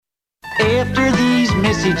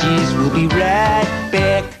messages. We'll be right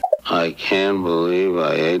back. I can't believe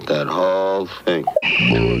I ate that whole thing.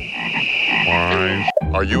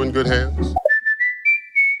 Are you in good hands?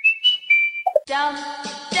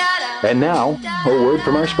 And now, a word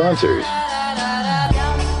from our sponsors.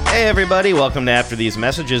 Hey everybody, welcome to After These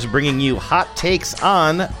Messages, bringing you hot takes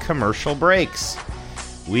on commercial breaks.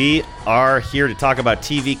 We are here to talk about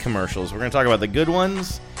TV commercials. We're going to talk about the good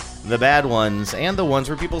ones, the bad ones, and the ones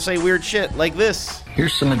where people say weird shit like this.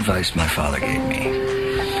 Here's some advice my father gave me.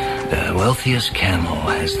 The wealthiest camel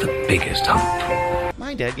has the biggest hump.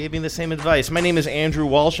 My dad gave me the same advice. My name is Andrew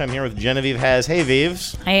Walsh. I'm here with Genevieve Has. Hey,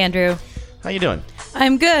 Vives. Hi, Andrew. How you doing?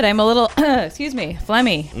 I'm good. I'm a little, phlegmy.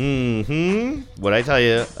 Mm-hmm. What'd I tell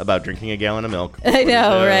you about drinking a gallon of milk? I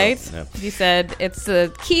know, right? Yeah. You said it's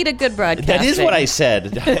the key to good broadcasting. That is what I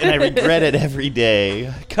said, and I regret it every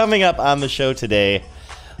day. Coming up on the show today,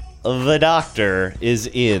 the doctor is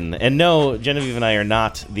in. And no, Genevieve and I are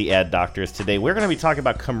not the ad doctors today. We're going to be talking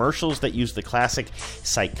about commercials that use the classic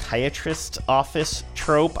psychiatrist office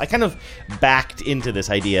trope. I kind of backed into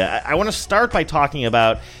this idea. I want to start by talking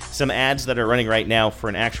about some ads that are running right now for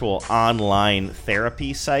an actual online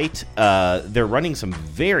therapy site. They're running some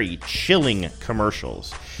very chilling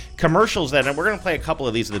commercials. Commercials that, and we're going to play a couple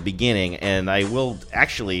of these at the beginning, and I will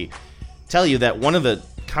actually tell you that one of the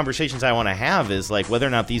conversations I want to have is like whether or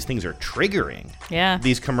not these things are triggering. Yeah.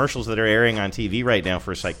 These commercials that are airing on TV right now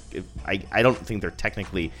for I don't think they're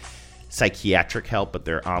technically psychiatric help, but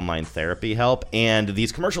they're online therapy help. And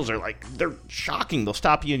these commercials are like, they're shocking. They'll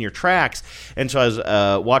stop you in your tracks. And so I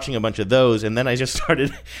was watching a bunch of those, and then I just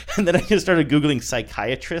started Googling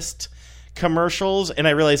psychiatrist commercials, and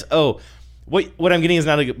I realized, what I'm getting is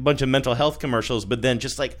not a bunch of mental health commercials, but then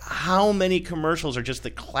just like how many commercials are just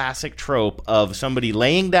the classic trope of somebody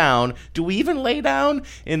laying down. Do we even lay down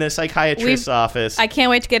in a psychiatrist's office? I can't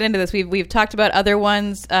wait to get into this. We've talked about other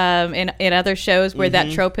ones in other shows where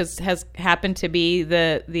that trope has happened to be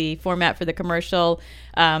the format for the commercial.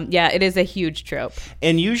 It is a huge trope.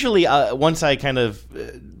 And usually once I kind of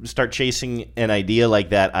start chasing an idea like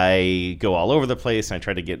that, I go all over the place and I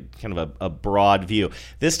try to get kind of a broad view.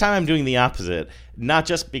 This time I'm doing the opposite, not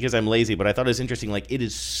just because I'm lazy, but I thought it was interesting. Like,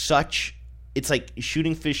 it's like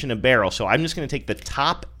shooting fish in a barrel. So I'm just going to take the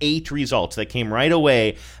top 8 results that came right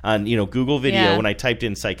away on Google Video when I typed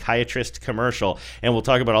in psychiatrist commercial, and we'll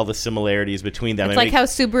talk about all the similarities between them. It's like how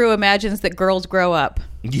Subaru imagines that girls grow up.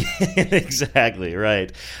 Yeah, exactly,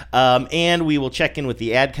 right. And we will check in with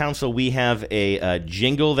the Ad Council. We have a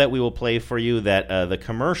jingle that we will play for you that the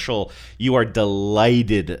commercial, you are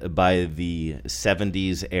delighted by the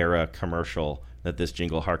 70s era commercial that this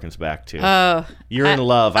jingle harkens back to. Oh, you're in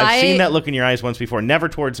love. I've seen that look in your eyes once before. Never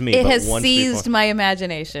towards me, but once before. It has seized my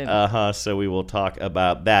imagination. So we will talk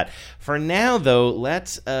about that. For now, though,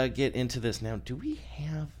 let's get into this. Now, do we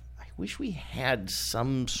have... I wish we had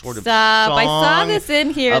some sort of song I saw this in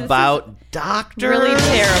here about doctor. Really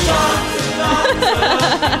terrible.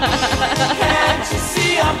 Can't you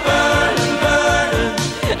see I'm burning?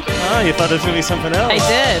 Oh, you thought this would be something else? I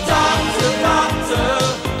did. Doctor.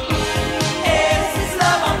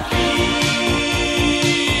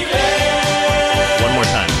 One more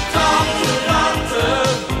time.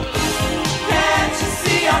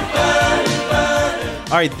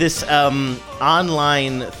 All right, this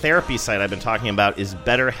online therapy site I've been talking about is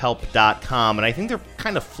BetterHelp.com, and I think they're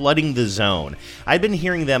kind of flooding the zone. I've been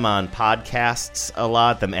hearing them on podcasts a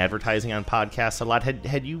lot, them advertising on podcasts a lot.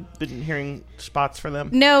 Had you been hearing spots for them?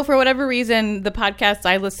 No, for whatever reason, the podcasts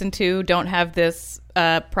I listen to don't have this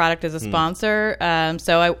product as a sponsor,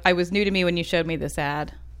 so I was new to me when you showed me this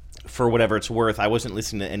ad. For whatever it's worth, I wasn't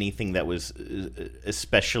listening to anything that was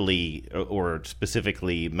especially or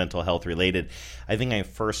specifically mental health related. I think I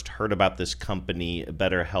first heard about this company,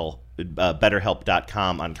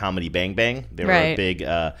 BetterHelp.com, on Comedy Bang Bang. They were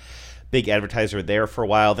a big advertiser there for a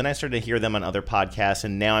while. Then I started to hear them on other podcasts,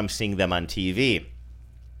 and now I'm seeing them on TV.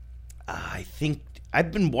 I think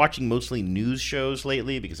I've been watching mostly news shows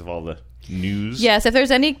lately because of all the news. Yes, if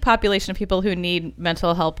there's any population of people who need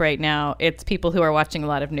mental help right now, it's people who are watching a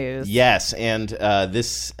lot of news. Yes, and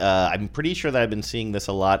this I'm pretty sure that I've been seeing this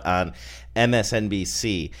a lot on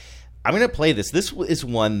MSNBC. I'm going to play this. This is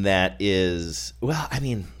one that is, well, I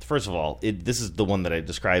mean, first of all, this is the one that I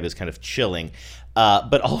describe as kind of chilling.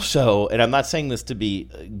 But also, and I'm not saying this to be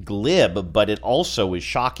glib, but it also is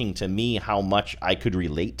shocking to me how much I could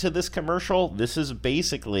relate to this commercial. This is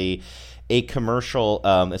basically a commercial.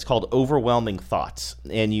 It's called Overwhelming Thoughts.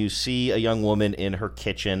 And you see a young woman in her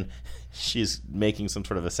kitchen. She's making some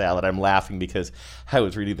sort of a salad. I'm laughing because I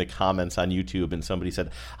was reading the comments on YouTube and somebody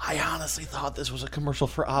said, I honestly thought this was a commercial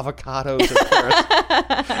for avocados at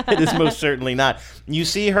first. It is most certainly not. You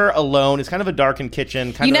see her alone. It's kind of a darkened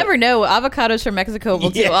kitchen. You never know. Avocados from Mexico will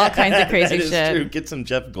do all kinds of crazy that is shit. True. Get some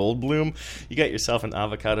Jeff Goldblum. You got yourself an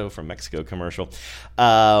avocado from Mexico commercial.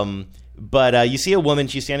 But you see a woman.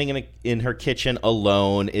 She's standing in her kitchen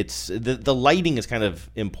alone. It's the lighting is kind of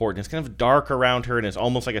important. It's kind of dark around her, and it's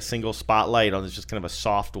almost like a single spotlight. It's just kind of a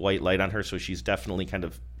soft white light on her. So she's definitely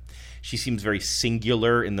she seems very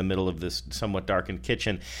singular in the middle of this somewhat darkened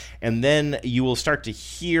kitchen. And then you will start to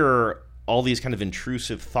hear all these kind of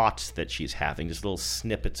intrusive thoughts that she's having, just little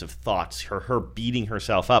snippets of thoughts, her beating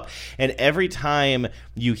herself up. And every time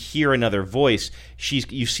you hear another voice,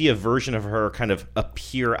 you see a version of her kind of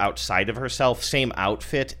appear outside of herself, same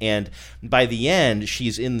outfit. And by the end,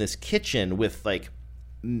 she's in this kitchen with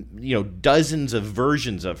dozens of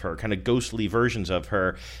versions of her, kind of ghostly versions of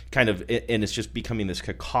her, and it's just becoming this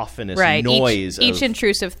cacophonous noise. Each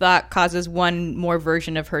intrusive thought causes one more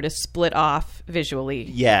version of her to split off visually.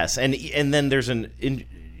 Yes, and then there's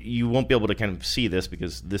you won't be able to kind of see this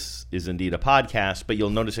because this is indeed a podcast, but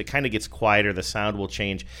you'll notice it kind of gets quieter. The sound will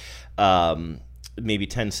change. Maybe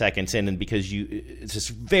 10 seconds in, and because it's this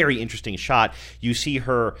very interesting shot, you see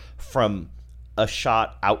her from a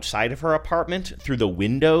shot outside of her apartment through the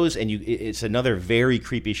windows, and it's another very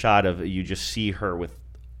creepy shot of you just see her with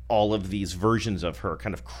all of these versions of her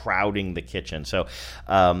kind of crowding the kitchen. So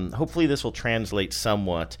hopefully this will translate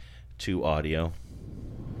somewhat to audio.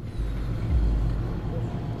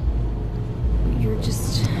 You're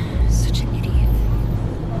just such an idiot.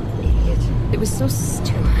 It was so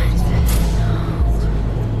stupid.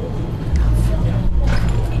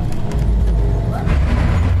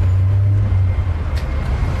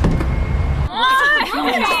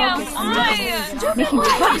 Making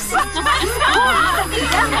toast.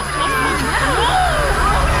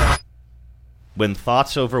 When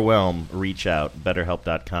thoughts overwhelm, reach out.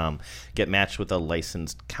 BetterHelp.com. Get matched with a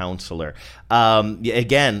licensed counselor.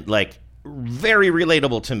 Again, very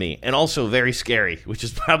relatable to me, and also very scary, which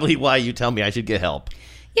is probably why you tell me I should get help.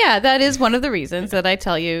 Yeah, that is one of the reasons that I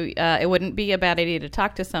tell you it wouldn't be a bad idea to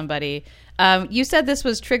talk to somebody. You said this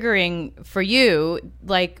was triggering for you.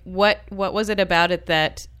 What was it about it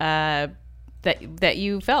that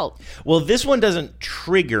you felt? Well, this one doesn't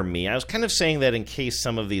trigger me. I was kind of saying that in case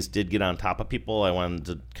some of these did get on top of people, I wanted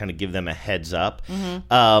to kind of give them a heads up.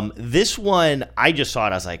 Mm-hmm. This one, I just saw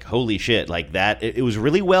it. I was like, holy shit, that. It was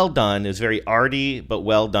really well done. It was very arty, but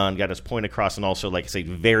well done. Got his point across, and also, like I say,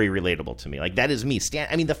 very relatable to me. That is me.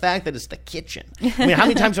 The fact that it's the kitchen. How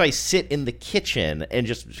many times do I sit in the kitchen and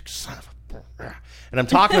just, son of a... and I'm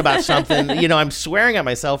talking about something, I'm swearing at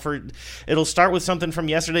myself, or it'll start with something from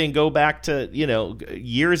yesterday and go back to,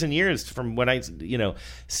 years and years from when I,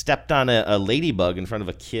 stepped on a ladybug in front of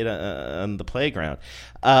a kid on the playground.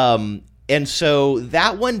 And so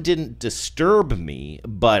that one didn't disturb me,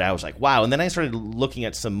 but I was like, wow. And then I started looking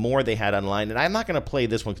at some more they had online. And I'm not going to play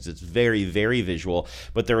this one because it's very, very visual.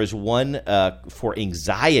 But there was one for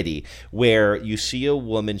anxiety where you see a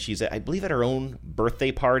woman. She's, I believe, at her own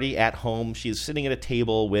birthday party at home. She's sitting at a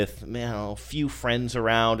table with a few friends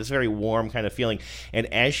around. It's a very warm kind of feeling. And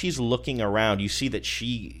as she's looking around, you see that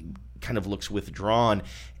she kind of looks withdrawn,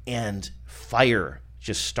 and fire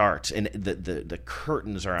just starts, and the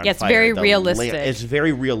curtains are on fire. Yeah, it's very realistic. It's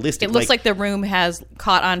very realistic. It looks like the room has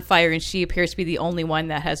caught on fire, and she appears to be the only one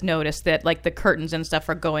that has noticed that, the curtains and stuff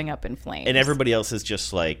are going up in flames. And everybody else is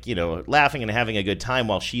just laughing and having a good time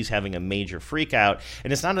while she's having a major freak out.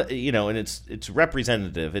 And it's not, and it's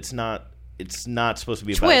representative. It's not supposed to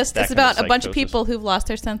be about twist. That it's about of a bunch of people who've lost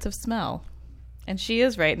their sense of smell, and she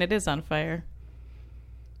is right, and it is on fire.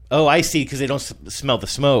 Oh, I see, because they don't smell the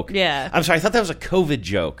smoke. Yeah. I'm sorry, I thought that was a COVID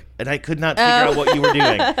joke, and I could not figure out what you were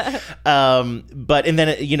doing. And then,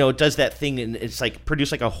 it does that thing, and it's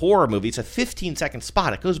produced like a horror movie. It's a 15-second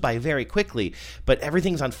spot. It goes by very quickly, but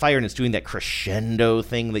everything's on fire, and it's doing that crescendo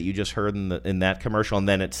thing that you just heard in that commercial, and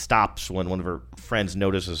then it stops when one of her friends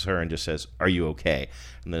notices her and just says, "Are you okay?"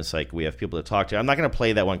 And then it's like, we have people to talk to. I'm not going to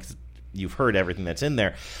play that one because you've heard everything that's in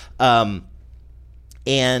there.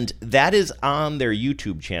 And that is on their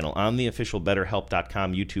YouTube channel, on the official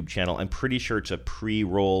BetterHelp.com YouTube channel. I'm pretty sure it's a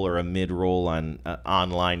pre-roll or a mid-roll on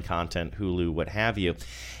online content, Hulu, what have you.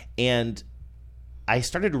 And I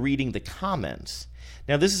started reading the comments.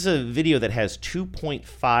 Now, this is a video that has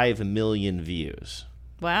 2.5 million views.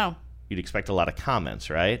 Wow. You'd expect a lot of comments,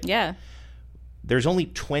 right? Yeah. There's only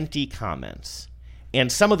 20 comments. And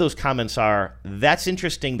some of those comments are, that's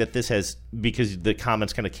interesting that this has, because the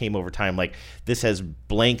comments kind of came over time, like this has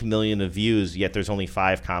blank million of views, yet there's only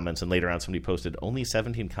 5 comments, and later on somebody posted only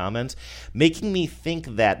 17 comments, making me think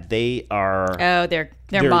that they are... Oh, they're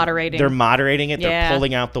moderating. They're moderating it. Yeah. They're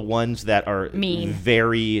pulling out the ones that are mean,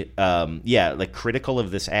 very, like critical of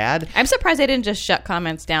this ad. I'm surprised they didn't just shut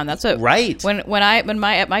comments down. That's what right.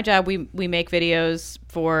 At my job we make videos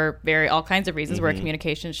for all kinds of reasons. We're a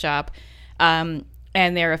communications shop.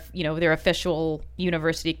 And they're official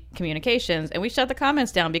university communications, and we shut the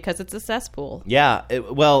comments down because it's a cesspool. Yeah.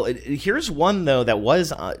 Here's one though that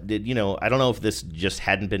was, I don't know if this just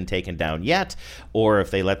hadn't been taken down yet, or if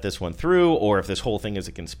they let this one through, or if this whole thing is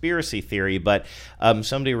a conspiracy theory. But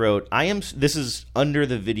somebody wrote, this is under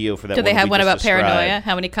the video for that. Do they have one about described. paranoia?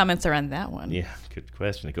 How many comments are on that one? Yeah. Good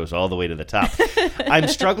question. It goes all the way to the top. I'm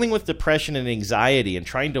struggling with depression and anxiety and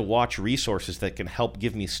trying to watch resources that can help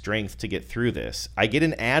give me strength to get through this. I get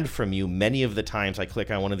an ad from you many of the times I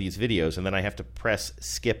click on one of these videos, and then I have to press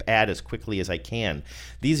skip ad as quickly as I can.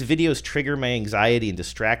 These videos trigger my anxiety and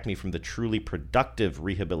distract me from the truly productive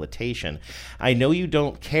rehabilitation. I know you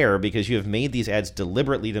don't care because you have made these ads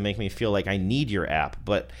deliberately to make me feel like I need your app,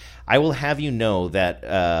 but I will have you know that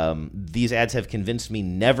these ads have convinced me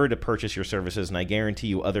never to purchase your services, and I guarantee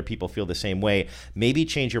you other people feel the same way. Maybe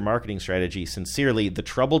change your marketing strategy. Sincerely, the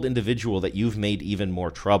troubled individual that you've made even more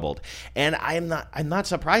troubled. And I'm not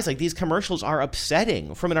surprised. Like, these commercials are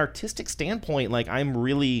upsetting from an artistic standpoint. Like, I'm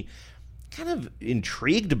really kind of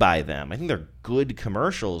intrigued by them. I think they're good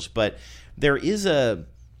commercials, but there is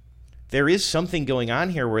something going on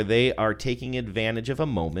here where they are taking advantage of a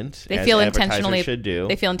moment. They feel intentionally should do.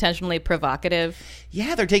 They feel intentionally provocative.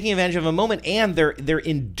 Yeah, they're taking advantage of a moment, and they're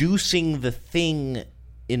inducing the thing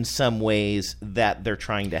in some ways that they're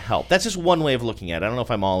trying to help. That's just one way of looking at it. I don't know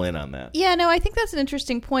if I'm all in on that. Yeah, no, I think that's an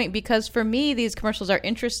interesting point, because for me, these commercials are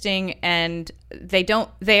interesting, and they're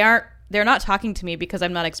not talking to me because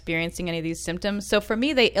I'm not experiencing any of these symptoms. So for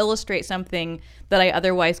me, they illustrate something that I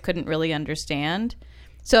otherwise couldn't really understand.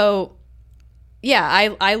 So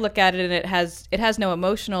yeah, I look at it and it has no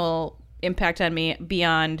emotional impact on me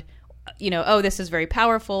beyond, oh, this is very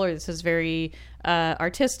powerful, or this is very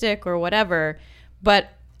artistic, or whatever. But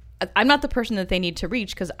I'm not the person that they need to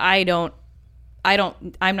reach, because I'm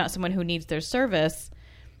not someone who needs their service.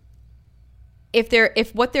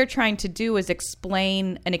 If what they're trying to do is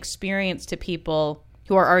explain an experience to people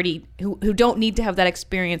who are already who don't need to have that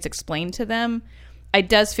experience explained to them, it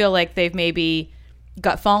does feel like they've maybe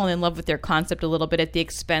fallen in love with their concept a little bit at the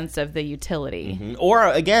expense of the utility. Mm-hmm. Or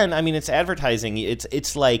again, I mean, it's advertising.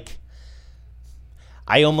 It's like,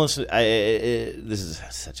 this is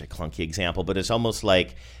such a clunky example, but it's almost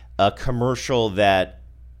like a commercial that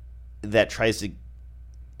tries to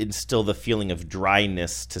instill the feeling of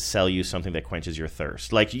dryness to sell you something that quenches your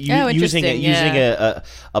thirst, like using a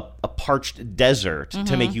parched desert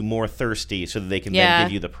to make you more thirsty, so that they can then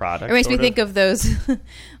give you the product. It makes me think of those.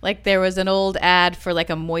 Like, there was an old ad for like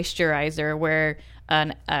a moisturizer where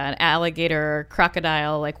an alligator or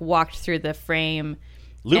crocodile like walked through the frame.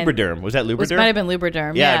 Lubriderm, was that Lubriderm? It might have been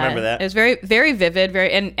Lubriderm. Yeah, I remember that. It was very, very vivid,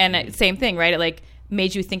 and same thing, right? It like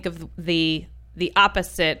made you think of the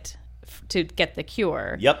opposite to get the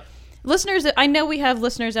cure. Yep. Listeners, I know we have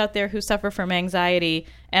listeners out there who suffer from anxiety,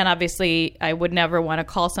 and obviously I would never want to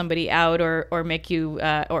call somebody out or make you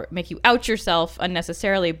out yourself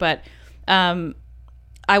unnecessarily, but I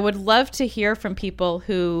would love to hear from people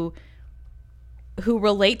who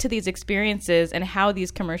relate to these experiences and how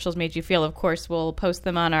these commercials made you feel. Of course, we'll post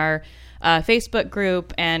them on our Facebook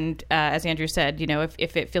group, and as Andrew said,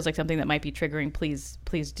 if it feels like something that might be triggering, please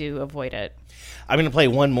do avoid it. I'm going to play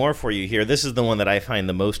one more for you here. This is the one that I find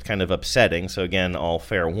the most kind of upsetting, so again, all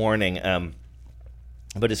fair warning.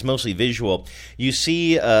 But it's mostly visual. You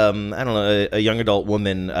see, a young adult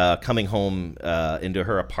woman coming home into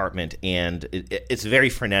her apartment, and it's very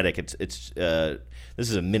frenetic. This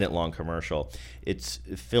is a minute-long commercial. It's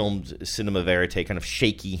filmed cinema verite, kind of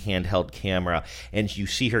shaky handheld camera, and you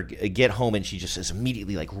see her get home, and she just is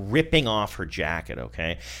immediately like ripping off her jacket,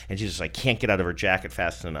 okay? And she just like can't get out of her jacket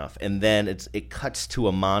fast enough. And then it cuts to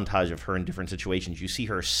a montage of her in different situations. You see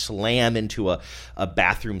her slam into a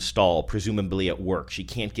bathroom stall, presumably at work. She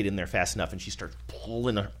can't get in there fast enough, and she starts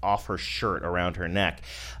pulling off her shirt around her neck.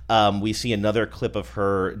 We see another clip of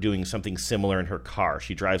her doing something similar in her car.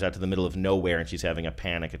 She drives out to the middle of nowhere, and she's having a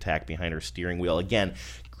panic attack behind her steering wheel. Again,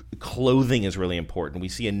 clothing is really important. We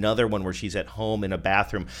see another one where she's at home in a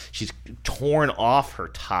bathroom. She's torn off her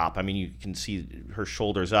top. I mean, you can see her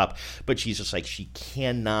shoulders up, but she's just like, she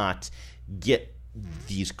cannot get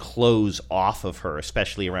these clothes off of her,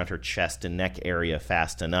 especially around her chest and neck area,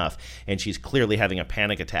 fast enough. And she's clearly having a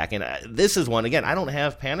panic attack. And this is one, again, I don't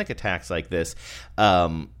have panic attacks like this.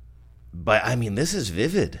 But, I mean, this is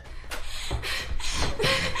vivid.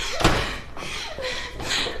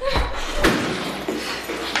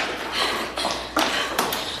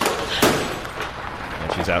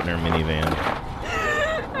 And she's out in her minivan.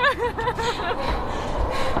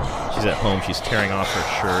 She's at home. She's tearing off her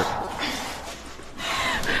shirt.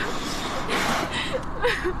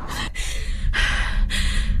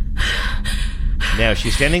 Now,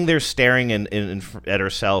 she's standing there staring at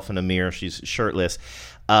herself in a mirror. She's shirtless.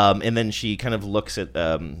 And then she kind of looks at,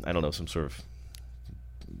 I don't know, some sort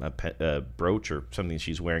of brooch or something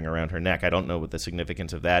she's wearing around her neck. I don't know what the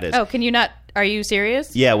significance of that is. Oh, can you not? Are you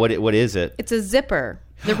serious? Yeah, what is it? It's a zipper.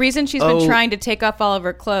 The reason she's been trying to take off all of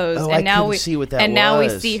her clothes, and now we see what that and was. Now we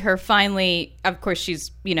see her finally. Of course,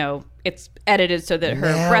 she's it's edited so that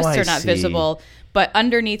her Now breasts I are not see. visible, but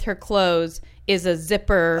underneath her clothes is a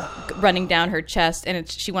zipper running down her chest, and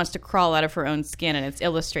she wants to crawl out of her own skin, and it's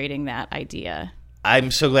illustrating that idea.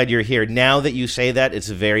 I'm so glad you're here. Now that you say that, it's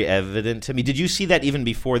very evident to me. Did you see that even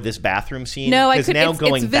before this bathroom scene? No, I Because could. now It's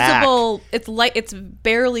going visible. back, It's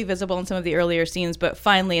barely visible in some of the earlier scenes, but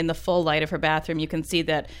finally, in the full light of her bathroom, you can see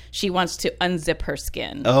that she wants to unzip her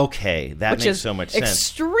skin. okay, that which makes is so much sense.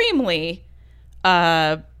 Extremely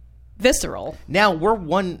visceral. Now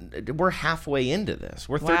we're halfway into this.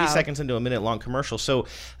 We're 30 Wow. seconds into a minute-long commercial. So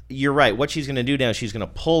you're right. What she's going to do now, she's going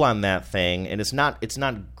to pull on that thing, and it's not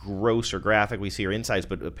gross or graphic. We see her insides,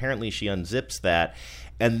 but apparently she unzips that,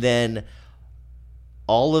 and then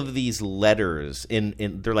all of these letters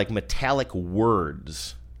they're like metallic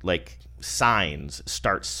words, like signs,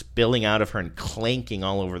 start spilling out of her and clanking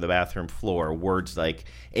all over the bathroom floor. Words like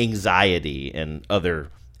anxiety and other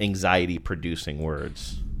anxiety-producing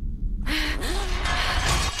words.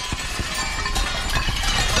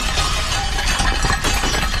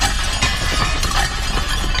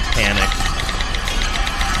 Panic,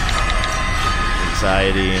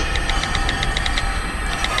 anxiety.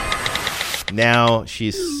 Now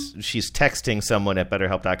she's texting someone at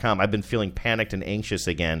BetterHelp.com. I've been feeling panicked and anxious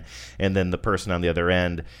again. And then the person on the other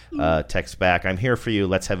end texts back, "I'm here for you.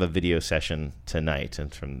 Let's have a video session tonight."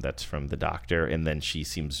 And that's from the doctor. And then she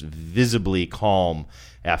seems visibly calm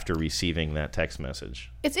after receiving that text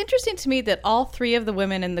message. It's interesting to me that all three of the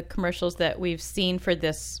women in the commercials that we've seen for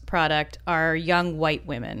this product are young white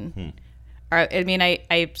women. I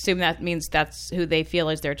assume that means that's who they feel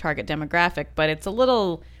is their target demographic, but it's a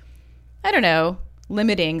little, I don't know,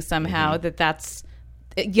 limiting somehow that that's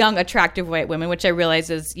young, attractive white women, which I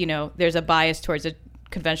realize is, there's a bias towards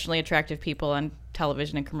conventionally attractive people on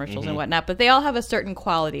television and commercials and whatnot, but they all have a certain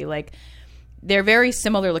quality. Like, they're very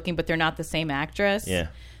similar looking, but they're not the same actress. Yeah.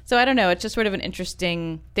 So I don't know. It's just sort of an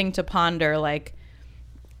interesting thing to ponder. Like,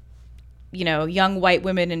 young white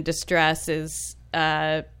women in distress is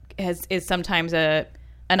sometimes an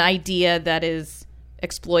idea that is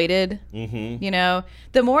exploited. The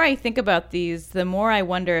more I think about these, the more I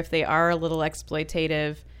wonder if they are a little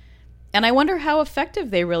exploitative, and I wonder how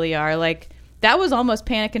effective they really are. Like, that was almost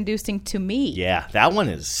panic-inducing to me. Yeah, that one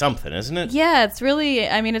is something, isn't it? Yeah, it's really,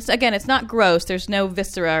 it's not gross. There's no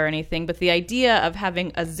viscera or anything, but the idea of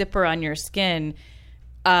having a zipper on your skin,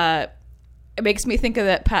 it makes me think of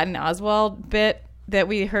that Patton Oswalt bit that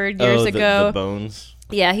we heard years ago. The bones.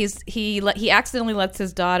 Yeah, he accidentally lets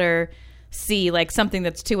his daughter see like something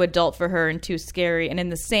that's too adult for her and too scary, and in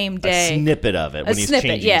the same day, a snippet of it when he's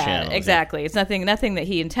changing channels. Exactly. It's nothing that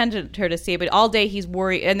he intended her to see, but all day he's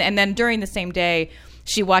worried, and then during the same day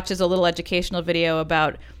she watches a little educational video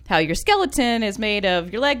about how your skeleton is made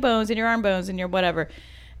of your leg bones and your arm bones and your whatever,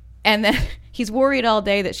 and then he's worried all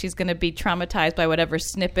day that she's going to be traumatized by whatever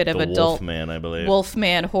snippet of adult Wolfman, I believe.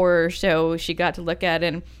 Wolfman horror show she got to look at.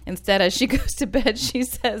 And instead, as she goes to bed, she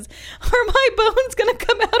says, "Are my bones going to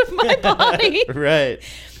come out of my body?" Right.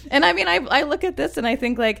 And I look at this and I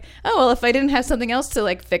think like, oh, well, if I didn't have something else to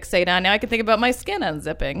like fixate on, now I can think about my skin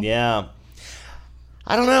unzipping. Yeah.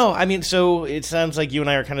 I don't know. So it sounds like you and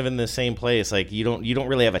I are kind of in the same place. Like, you don't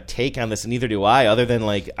really have a take on this, and neither do I, other than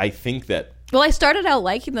like, I think that. Well, I started out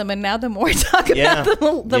liking them, and now the more I talk about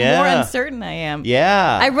them, the more uncertain I am.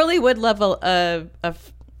 Yeah. I really would love a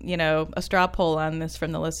straw poll on this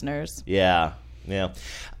from the listeners. Yeah. Yeah.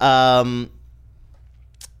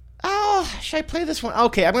 Should I play this one?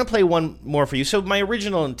 Okay, I'm going to play one more for you. So my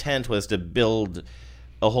original intent was to build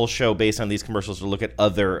a whole show based on these commercials to look at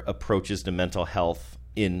other approaches to mental health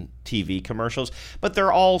in TV commercials, but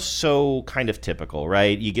they're all so kind of typical,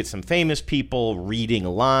 right? You get some famous people reading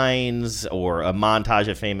lines, or a montage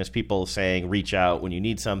of famous people saying "reach out when you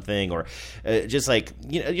need something," or just a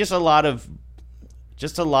lot of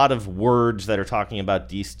words that are talking about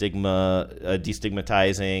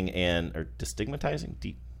destigmatizing or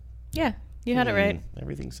destigmatizing. Yeah, you had it right.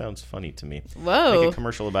 Everything sounds funny to me. Whoa! Make a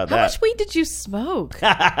commercial about How that. much weed did you smoke?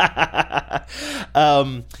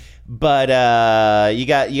 But you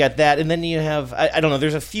got that, and then you have I don't know.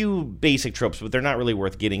 There's a few basic tropes, but they're not really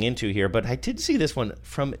worth getting into here. But I did see this one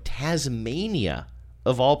from Tasmania,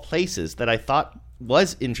 of all places, that I thought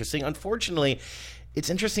was interesting. Unfortunately, it's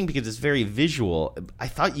interesting because it's very visual. I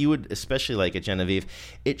thought you would especially like it, Genevieve.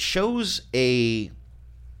 It shows a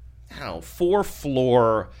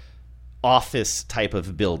 4-floor office type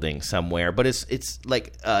of building somewhere, but it's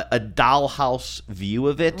like a dollhouse view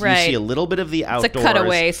of it. Right. You see a little bit of the outdoors. It's a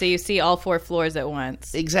cutaway, so you see all 4 floors at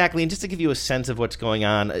once. Exactly, and just to give you a sense of what's going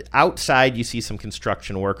on, outside you see some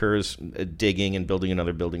construction workers digging and building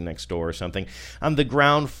another building next door or something. On the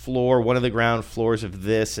ground floor, one of the ground floors of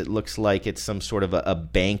this, it looks like it's some sort of a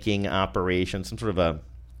banking operation, some sort of a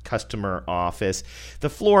customer office. The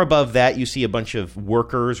floor above that, you see a bunch of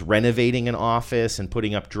workers renovating an office and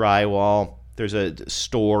putting up drywall. There's a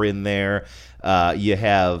store in there. You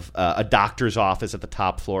have a doctor's office at the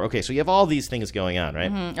top floor. Okay, so you have all these things going on,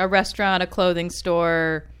 right? Mm-hmm. A restaurant, a clothing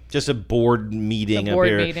store. Just a board meeting up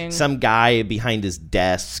here. Some guy behind his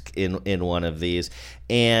desk in one of these.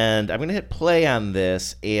 And I'm going to hit play on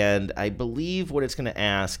this, and I believe what it's going to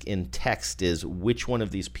ask in text is which one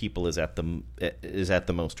of these people is at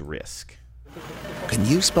the most risk. Can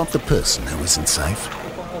you spot the person who isn't safe?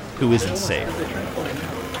 Who isn't safe?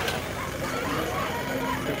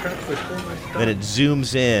 Then it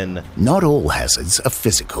zooms in. Not all hazards are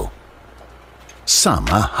physical. Some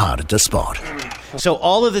are harder to spot. So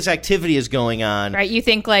all of this activity is going on. Right, you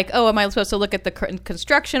think like, oh, am I supposed to look at the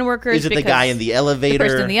construction workers? Is it the guy in the elevator? The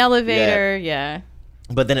person in the elevator, yeah.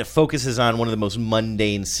 But then it focuses on one of the most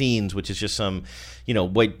mundane scenes, which is just some,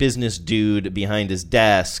 white business dude behind his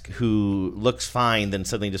desk who looks fine, then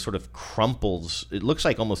suddenly just sort of crumples. It looks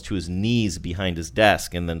like almost to his knees behind his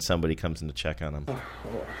desk, and then somebody comes in to check on him.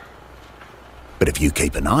 But if you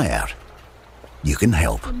keep an eye out, you can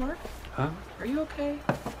help. Hey, Mark? Huh? Are you okay?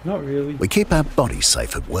 Not really. We keep our bodies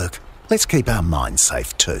safe at work. Let's keep our minds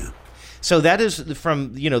safe too. So that is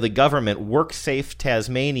from, the government, WorkSafe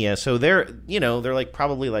Tasmania. So they're like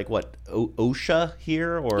probably like what, OSHA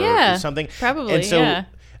here or something? Probably, and so yeah.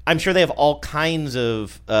 I'm sure they have all kinds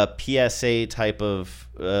of PSA type of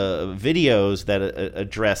videos that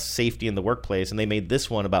address safety in the workplace, and they made this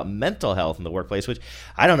one about mental health in the workplace, which,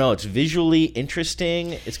 I don't know, it's visually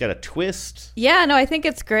interesting. It's got a twist. Yeah, no, I think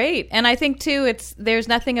it's great. And I think, too, it's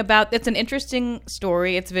an interesting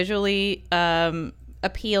story. It's visually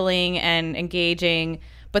appealing and engaging,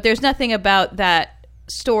 but there's nothing about that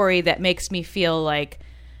story that makes me feel like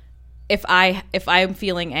if I'm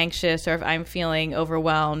feeling anxious or if I'm feeling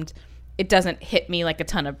overwhelmed, it doesn't hit me like a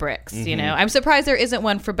ton of bricks. Mm-hmm. I'm surprised there isn't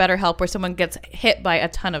one for BetterHelp where someone gets hit by a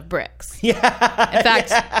ton of bricks. Yeah. In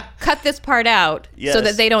fact, cut this part out so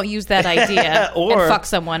that they don't use that idea and fuck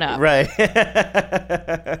someone up. Right.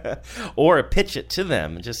 Or pitch it to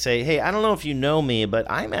them and just say, hey, I don't know if you know me, but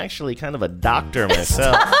I'm actually kind of a doctor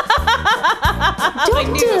myself.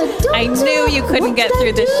 I knew you couldn't get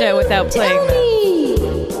through this show without playing that.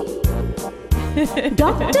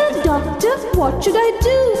 Doctor, what should I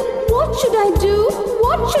do? What should I do?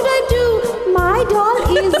 What should I do? My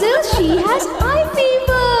doll is ill. She has high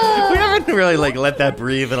fever. We haven't really let that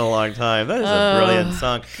breathe in a long time. That is a brilliant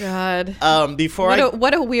song. God.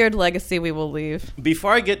 What a weird legacy we will leave.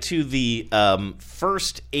 Before I get to the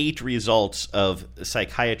first 8 results of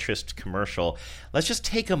Psychiatrist commercial, let's just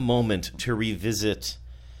take a moment to revisit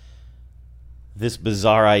this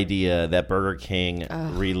bizarre idea that Burger King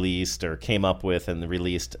released or came up with and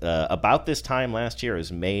released about this time last year. It was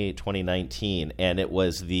May 2019, and it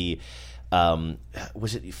was the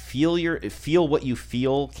was it Feel What You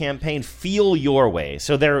Feel campaign? Feel Your Way.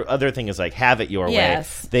 So their other thing is like Have It Your Way.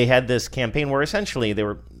 They had this campaign where essentially they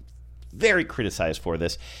were very criticized for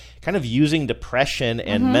this, kind of using depression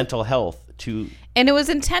and mental health to and it was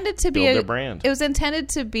intended to build their brand. It was intended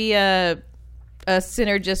to be a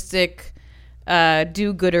synergistic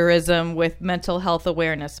do-gooderism with Mental Health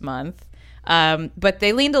Awareness Month. But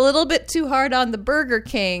they leaned a little bit too hard on the Burger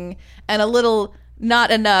King and a little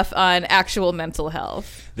not enough on actual mental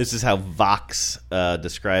health. This is how Vox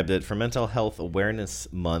described it. For Mental Health Awareness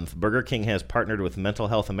Month, Burger King has partnered with Mental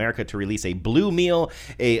Health America to release a blue meal,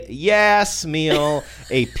 a yes meal,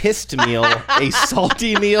 a pissed meal, a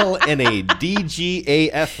salty meal, and a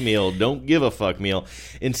DGAF meal, don't give a fuck meal,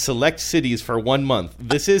 in select cities for 1 month.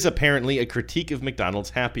 This is apparently a critique of McDonald's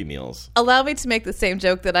Happy Meals. Allow me to make the same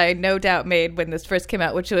joke that I no doubt made when this first came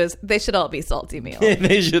out, which was they should all be salty meals.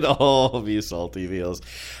 They should all be salty meals.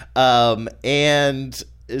 And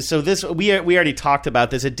so this we already talked about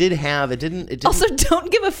this. It didn't. Also, don't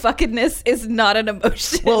give a fuckedness is not an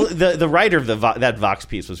emotion. Well, the writer of that Vox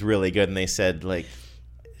piece was really good, and they said actually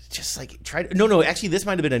this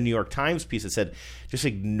might have been a New York Times piece that said just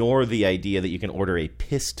ignore the idea that you can order a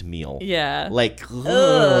pissed meal. Yeah.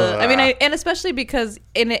 I mean, and especially because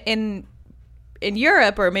in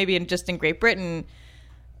Europe, or maybe just in Great Britain,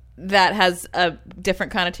 that has a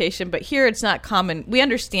different connotation, but here it's not common. We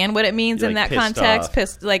understand what it means in that context.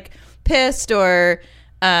 Pissed or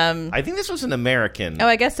I think this was an American. Oh,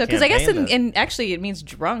 I guess so. Because I guess campaign actually it means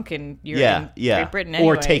drunk in Great Britain anyway.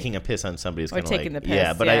 Or taking a piss on somebody's or taking the piss.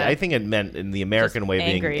 Yeah, but I think it meant in the American way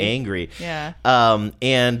being angry. Yeah.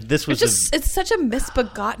 And this was it's such a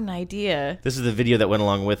misbegotten idea. This is the video that went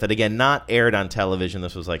along with it. Again, not aired on television.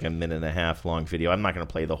 This was like a 1.5 minute long video. I'm not going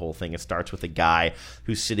to play the whole thing. It starts with a guy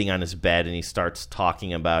who's sitting on his bed and he starts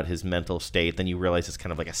talking about his mental state. Then you realize it's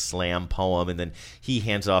kind of like a slam poem, and then he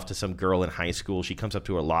hands it off to some girl in high school. She comes up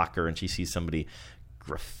to her locker and she sees somebody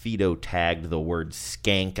graffito tagged the word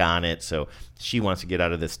skank on it, so she wants to get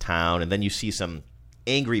out of this town. And then you see some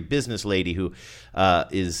angry business lady who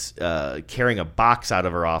is carrying a box out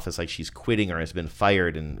of her office like she's quitting or has been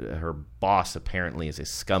fired, and her boss apparently is a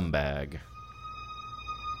scumbag.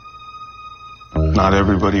 Not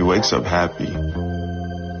everybody wakes up happy.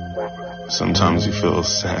 Sometimes you feel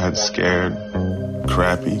sad, scared,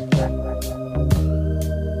 crappy.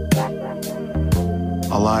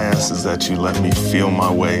 All I ask is that you let me feel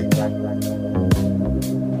my way.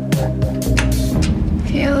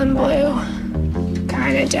 Feeling blue.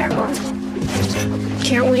 Kinda down.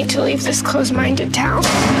 Can't wait to leave this closed-minded town.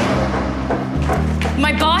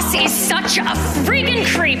 My boss is such a freaking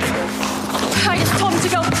creep. I just told him to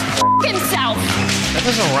go f***ing south. That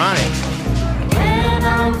doesn't rhyme. When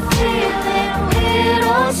I'm feeling weird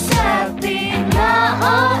or sappy, not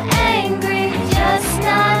all angry, just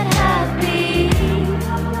not happy.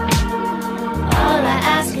 All I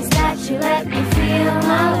ask is that you let me feel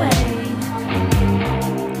my way.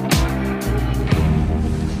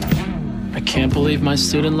 I can't believe my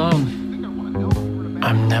student loan.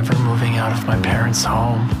 I'm never moving out of my parents'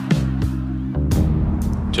 home.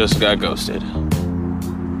 Just got ghosted.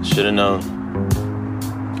 Should've known.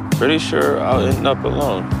 Pretty sure I'll end up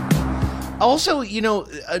alone. Also,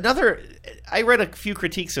 I read a few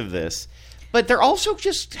critiques of this, but they're also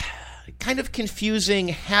just kind of confusing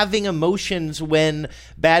having emotions when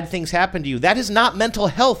bad things happen to you. That is not mental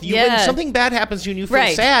health. When something bad happens to you and you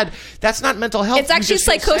feel sad, that's not mental health. It's actually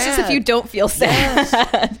psychosis if you don't feel sad.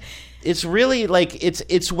 Yes. It's really like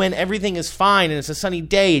it's when everything is fine and it's a sunny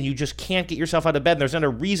day and you just can't get yourself out of bed and there's not a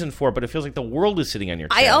reason for it, but it feels like the world is sitting on your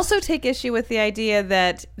chest. I also take issue with the idea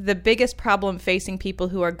that the biggest problem facing people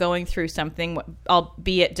who are going through something,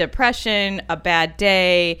 albeit depression, a bad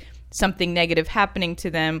day, something negative happening to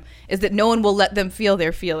them, is that no one will let them feel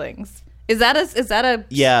their feelings. Is that a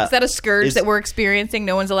scourge that we're experiencing?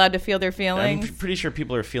 No one's allowed to feel their feelings? I'm pretty sure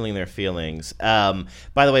people are feeling their feelings. By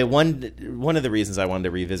the way, one of the reasons I wanted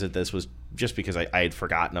to revisit this was just because I had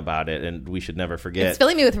forgotten about it, and we should never forget. It's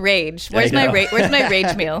filling me with rage. Where's my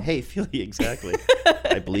rage meal? Hey, exactly.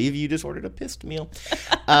 I believe you just ordered a pissed meal.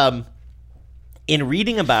 In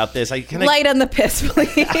reading about this, I kind of... Light on the piss,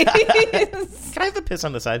 please. Can I have the piss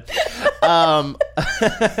on the side?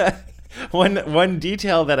 One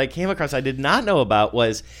detail that I came across I did not know about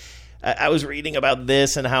was I was reading about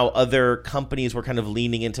this and how other companies were kind of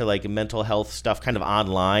leaning into like mental health stuff kind of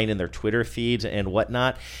online in their Twitter feeds and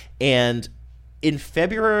whatnot. And in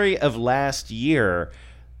February of last year,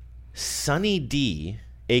 Sunny D,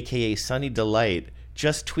 a.k.a. Sunny Delight,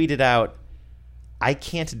 just tweeted out, "I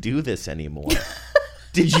can't do this anymore."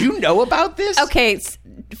 Did you know about this? Okay,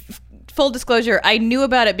 full disclosure, I knew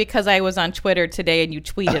about it because I was on Twitter today and you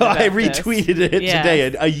tweeted about it. I retweeted it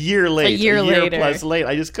today, a year late. A year later. Plus late.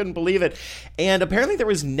 I just couldn't believe it. And apparently there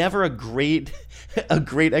was never a great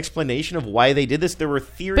explanation of why they did this. There were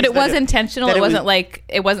theories. But it was intentional.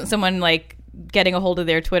 It wasn't someone like getting a hold of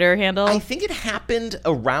their Twitter handle. I think it happened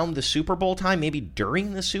around the Super Bowl time, maybe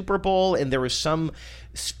during the Super Bowl, and there was some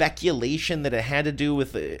speculation that it had to do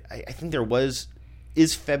with I think there was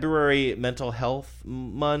is February Mental Health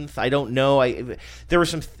Month? I don't know. There were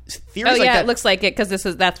some theories. Oh like yeah, that. it looks like it because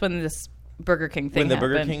that's when this Burger King thing happened.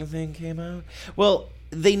 Burger King thing came out. Well,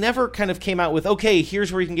 they never kind of came out with, okay,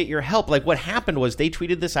 here's where you can get your help. Like, what happened was they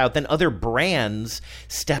tweeted this out, then other brands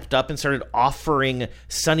stepped up and started offering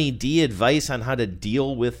Sunny D advice on how to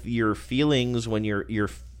deal with your feelings when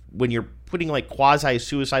you're putting like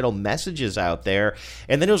quasi-suicidal messages out there.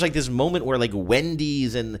 And then it was like this moment where like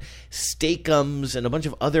Wendy's and Steakums and a bunch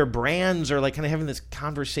of other brands are like kind of having this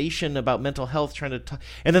conversation about mental health, trying to talk.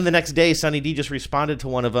 And then the next day, Sunny D just responded to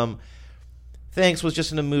one of them, "Thanks, was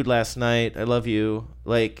just in a mood last night. I love you."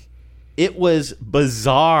 Like, it was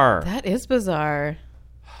bizarre. That is bizarre.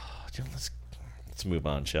 Let's move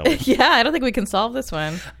on, shall we? Yeah, I don't think we can solve this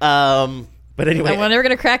one. But anyway, we're never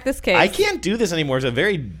going to crack this case. I can't do this anymore. It's a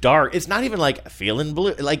very dark. It's not even like feeling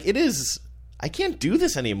blue. Like, it is. I can't do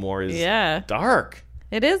this anymore. It's dark.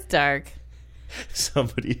 It is dark.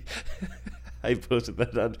 Somebody, I posted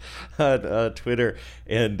that on Twitter,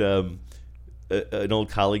 and an old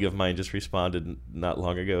colleague of mine just responded not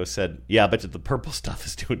long ago, said, "Yeah, I bet you the purple stuff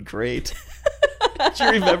is doing great." Do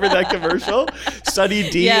you remember that commercial? Sunny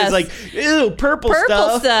D is like, ew, purple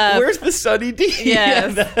stuff. Where's the Sunny D?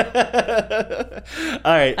 Yes.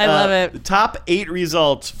 All right. I love it. Top 8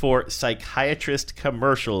 results for psychiatrist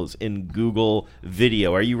commercials in Google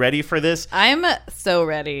Video. Are you ready for this? I'm so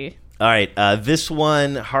ready. All right. This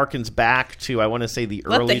one harkens back to, I want to say, the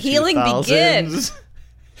early 2000s. Let the healing begin.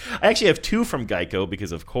 I actually have 2 from Geico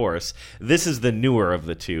because, of course, this is the newer of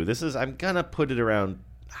the 2. I'm going to put it around,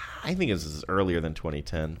 I think this is earlier than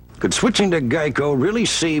 2010. Could switching to Geico really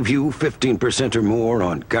save you 15% or more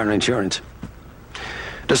on car insurance?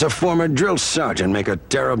 Does a former drill sergeant make a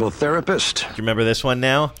terrible therapist? Do you remember this one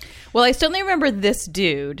now? Well, I certainly remember this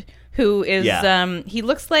dude who is, he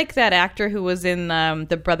looks like that actor who was in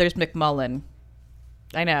The Brothers McMullen.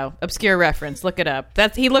 I know. Obscure reference. Look it up.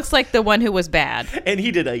 He looks like the one who was bad. And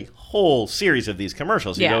he did a whole series of these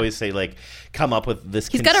commercials. He'd always say, like, come up with this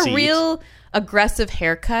conceit. He's got a real aggressive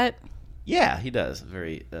haircut. Yeah, he does. A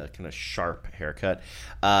very kind of sharp haircut.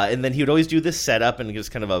 And then he would always do this setup and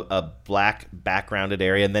just kind of a black backgrounded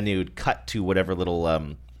area. And then he would cut to whatever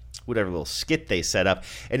little skit they set up.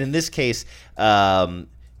 And in this case,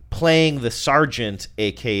 playing the sergeant,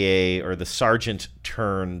 a.k.a. or the sergeant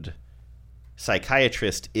turned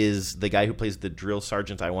psychiatrist, is the guy who plays the drill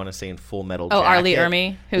sergeant, I want to say, in Full Metal Jacket. Oh, R. Lee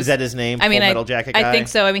Ermey. Is that his name? I mean, Full Metal Jacket guy? I think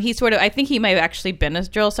so. I mean, I think he might have actually been a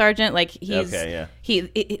drill sergeant. Like, he's... Okay,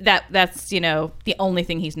 yeah. That's, the only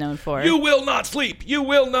thing he's known for. You will not sleep. You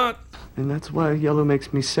will not. And that's why yellow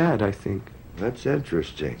makes me sad, I think. That's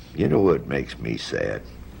interesting. You know what makes me sad?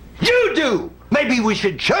 You do! Maybe we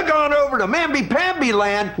should chug on over to Mamby-Pamby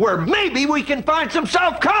land, where maybe we can find some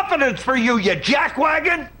self-confidence for you, you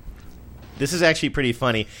jackwagon! This is actually pretty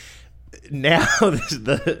funny. Now,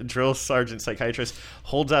 the drill sergeant psychiatrist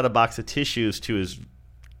holds out a box of tissues to his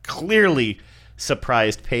clearly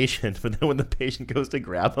surprised patient, but then when the patient goes to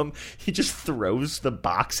grab him, he just throws the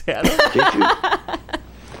box at him. Did you?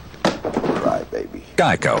 Cry, baby.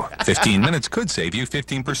 Geico. 15 minutes could save you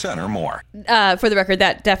 15% or more. For the record,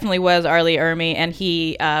 that definitely was R. Lee Ermey, and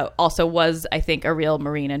he also was, I think, a real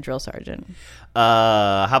Marine and drill sergeant.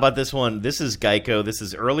 How about this one? This is Geico. This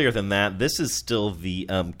is earlier than that. This is still the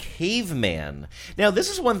caveman. Now, this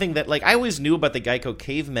is one thing that, like, I always knew about the Geico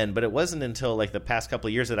cavemen, but it wasn't until, like, the past couple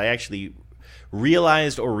of years that I actually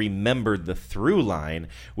realized or remembered the through line,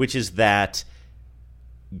 which is that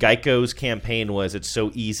Geico's campaign was, it's so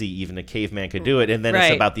easy, even a caveman could do it. And then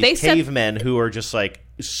it's about these cavemen who are just, like,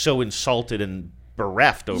 so insulted and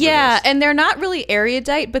bereft over this. And they're not really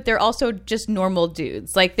erudite, but they're also just normal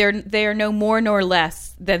dudes. Like, they are no more nor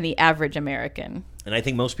less than the average American. And I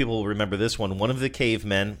think most people will remember this one. One of the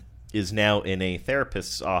cavemen is now in a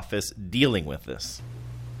therapist's office dealing with this.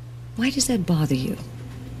 Why does that bother you?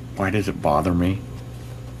 Why does it bother me?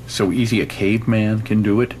 So easy a caveman can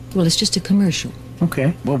do it? Well, it's just a commercial.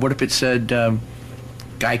 Okay. Well, what if it said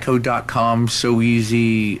Geico.com, so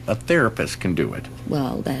easy a therapist can do it?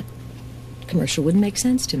 Well, that commercial wouldn't make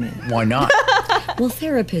sense to me. Why not? Well,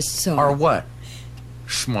 therapists are what?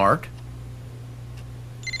 Smart?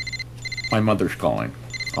 My mother's calling.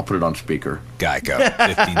 I'll put it on speaker. Geico.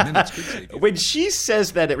 15 minutes. When she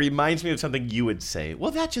says that, it reminds me of something you would say.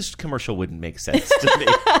 Well, that just commercial wouldn't make sense to me.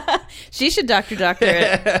 She should doctor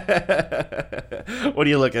it. What are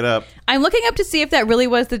you looking up? I'm looking up to see if that really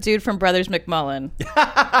was the dude from Brothers McMullen.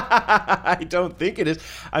 I don't think it is.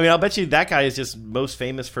 I mean, I'll bet you that guy is just most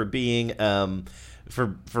famous for being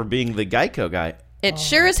for being the Geico guy. It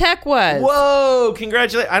sure as heck was. Whoa!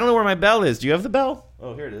 Congratulations. I don't know where my bell is. Do you have the bell?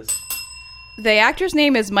 Oh, here it is. The actor's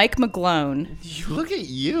name is Mike McGlone. Look at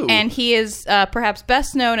you. And he is perhaps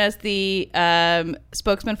best known as the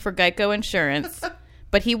spokesman for Geico Insurance.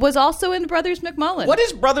 But he was also in Brothers McMullen. What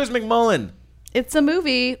is Brothers McMullen? It's a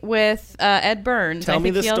movie with Ed Burns. Tell me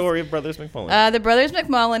the story of Brothers McMullen. The Brothers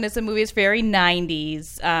McMullen is a movie. It's very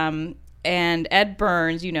 90s. And Ed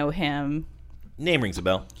Burns, you know him. Name rings a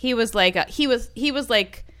bell. He was like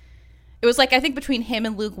it was like I think between him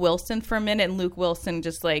and Luke Wilson for a minute, and Luke Wilson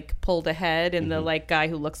just like pulled ahead in the like guy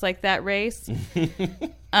who looks like that race.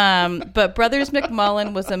 But Brothers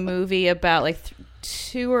McMullen was a movie about like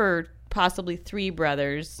two or possibly three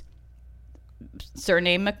brothers,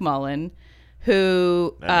 surnamed McMullen,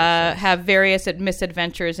 who have various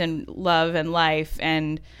misadventures in love and life,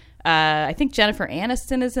 and I think Jennifer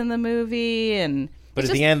Aniston is in the movie, and. But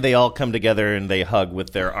at the end, they all come together and they hug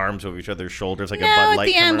with their arms over each other's shoulders, like a Bud Light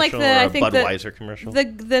at the end, commercial like or a Budweiser commercial.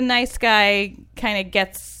 The nice guy kind of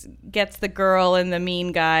gets the girl, and the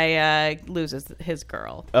mean guy loses his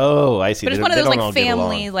girl. Oh, I see. But it's one of those like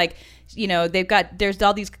family, like there's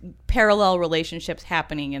all these parallel relationships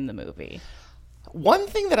happening in the movie. One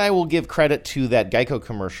thing that I will give credit to that Geico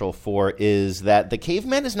commercial for is that the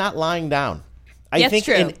caveman is not lying down. I think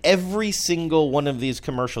true. In every single one of these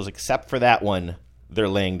commercials, except for that one, they're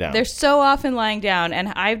laying down. They're so often lying down, and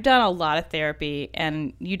I've done a lot of therapy,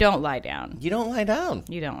 and you don't lie down. You don't lie down.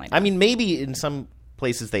 You don't lie down. I mean, maybe in some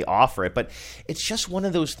places they offer it, but it's just one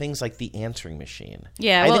of those things like the answering machine.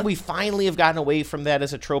 Yeah, I think we finally have gotten away from that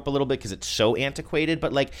as a trope a little bit because it's so antiquated,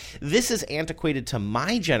 but like this is antiquated to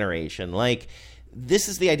my generation. Like this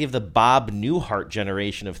is the idea of the Bob Newhart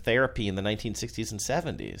generation of therapy in the 1960s and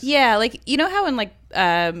 70s. Yeah, like you know how in like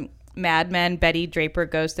Mad Men, Betty Draper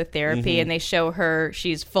goes to therapy, and they show her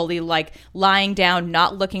she's fully like lying down,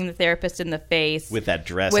 not looking the therapist in the face with that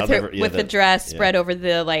dress, with the dress spread over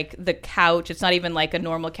the couch. It's not even like a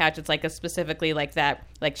normal couch; it's like a specifically like that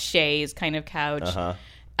like chaise kind of couch.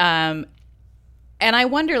 And I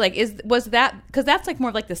wonder, like, was that because that's like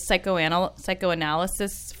more of like the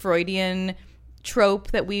psychoanalysis Freudian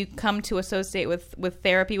trope that we come to associate with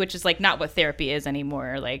therapy, which is like not what therapy is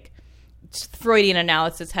anymore, like. Freudian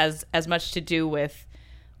analysis has as much to do with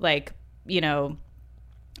like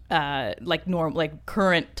like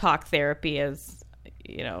current talk therapy as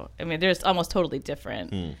I mean there's almost totally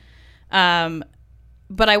different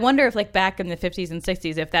but I wonder if like back in the 50s and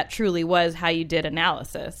 60s if that truly was how you did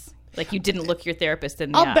analysis. Like you didn't look your therapist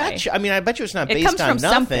in the eye. I'll bet you. I mean, I bet you it's not based comes on from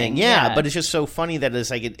nothing. Something. Yeah, but it's just so funny that it's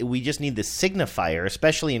like we just need the signifier,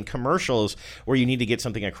 especially in commercials where you need to get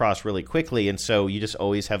something across really quickly, and so you just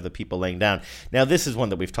always have the people laying down. Now, this is one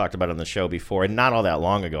that we've talked about on the show before, and not all that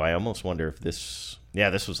long ago. I almost wonder if this. Yeah,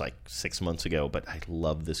 this was like 6 months ago, but I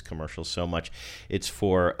love this commercial so much. It's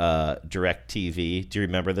for DirecTV. Do you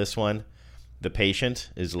remember this one? The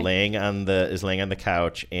patient is laying on the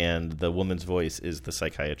couch, and the woman's voice is the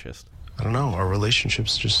psychiatrist. I don't know. Our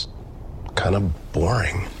relationship's just kind of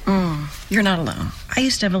boring. You're not alone. I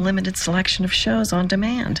used to have a limited selection of shows on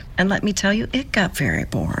demand, and let me tell you, it got very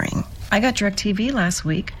boring. I got DirecTV last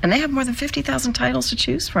week, and they have more than 50,000 titles to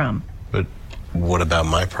choose from. But what about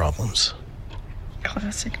my problems?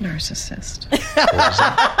 Classic narcissist.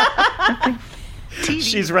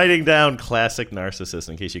 She's writing down classic narcissist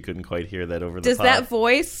in case you couldn't quite hear that over the Does pod. that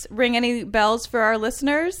voice ring any bells for our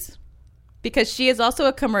listeners? Because she is also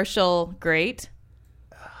a commercial great.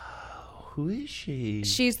 Who is she?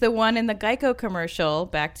 She's the one in the Geico commercial,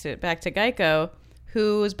 back to Geico,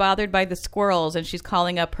 who was bothered by the squirrels, and she's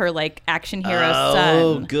calling up her like action hero son.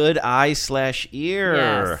 Oh, good eye/ear.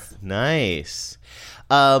 Yes. Nice.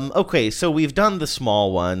 Okay, so we've done the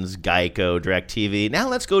small ones, Geico, DirecTV. Now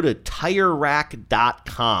let's go to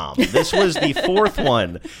TireRack.com. This was the fourth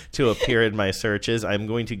one to appear in my searches. I'm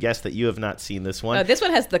going to guess that you have not seen this one. Oh, this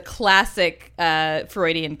one has the classic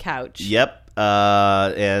Freudian couch. Yep,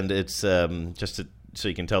 and it's so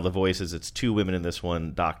you can tell the voices. It's two women in this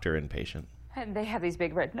one, doctor and patient. And they have these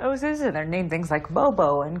big red noses, and they're named things like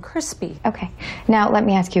Bobo and Crispy. Okay, now let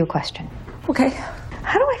me ask you a question. Okay.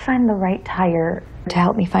 How do I find the right tire to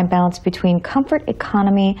help me find balance between comfort,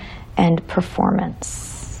 economy, and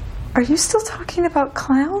performance? Are you still talking about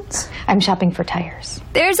clowns? I'm shopping for tires.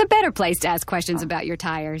 There's a better place to ask questions about your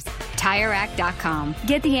tires. TireRack.com.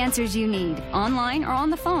 Get the answers you need, online or on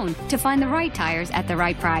the phone, to find the right tires at the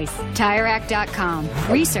right price. TireRack.com.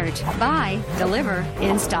 Research, buy, deliver,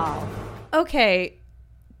 install. Okay,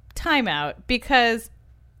 time out, because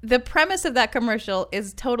the premise of that commercial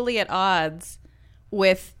is totally at odds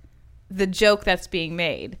with the joke that's being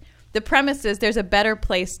made. The premise is there's a better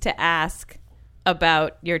place to ask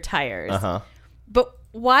about your tires. But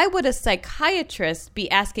why would a psychiatrist be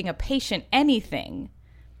asking a patient anything?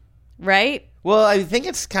 right? Well, I think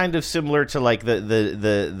it's kind of similar to like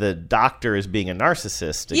the doctor as being a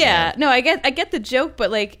narcissist. Again. Yeah, no, I get the joke,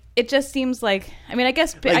 but like it just seems like, I mean, I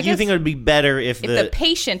guess you think it would be better if the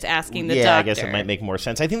patient asking the doctor. Yeah, I guess it might make more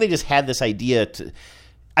sense. I think they just had this idea to.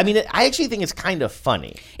 I mean, I actually think it's kind of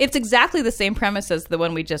funny. It's exactly the same premise as the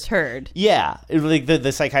one we just heard. Yeah, like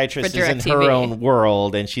the psychiatrist is in her own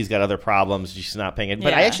world, and she's got other problems. She's not paying it.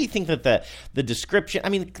 But I actually think that the description, I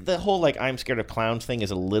mean, the whole like I'm scared of clowns thing is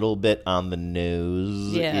a little bit on the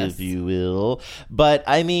nose, if you will. But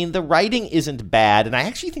I mean, the writing isn't bad, and I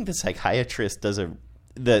actually think the psychiatrist does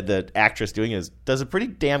the actress doing it does a pretty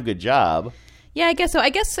damn good job. Yeah, I guess so. I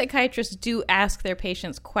guess psychiatrists do ask their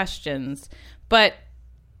patients questions, but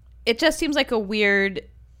it just seems like a weird.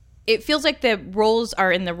 It feels like the roles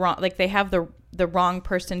are in the wrong. Like they have the wrong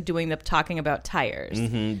person doing the talking about tires.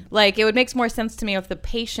 Mm-hmm. Like it would make more sense to me if the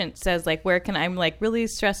patient says like, "Where can I'm like really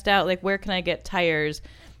stressed out? Like where can I get tires?"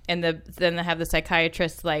 And then they have the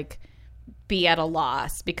psychiatrist like be at a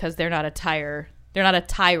loss because they're not a tire. They're not a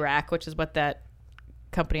tie rack, which is what that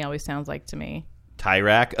company always sounds like to me. Tie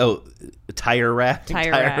rack? Oh, tire rack.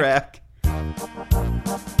 Tire rack.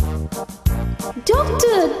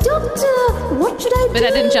 Doctor, what should I do? But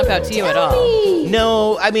that didn't jump out to you at all.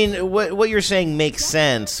 No, I mean, what you're saying makes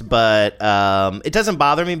sense, but it doesn't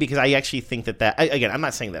bother me because I actually think that again, I'm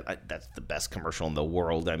not saying that that's the best commercial in the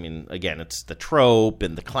world. I mean, again, it's the trope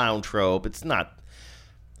and the clown trope. It's not.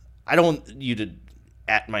 I don't want you to,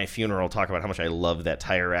 at my funeral, talk about how much I love that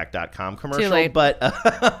TireRack.com commercial. Too late. But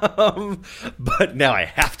now I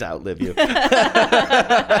have to outlive you. But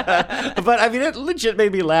I mean, it legit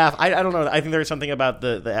made me laugh. I don't know. I think there's something about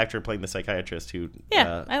the actor playing the psychiatrist who,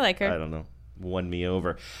 I like her. I don't know, won me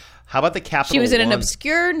over. How about the Capital She was in One? an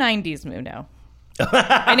obscure 90s movie now.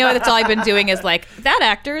 I know that's all I've been doing is like, that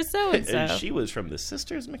actor is so-and-so. She was from the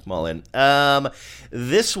Sisters McMullen.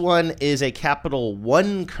 This one is a Capital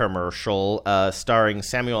One commercial starring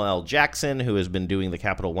Samuel L. Jackson, who has been doing the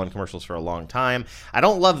Capital One commercials for a long time. I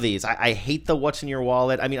don't love these. I hate the What's in Your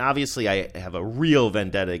Wallet. I mean, obviously, I have a real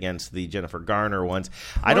vendetta against the Jennifer Garner ones.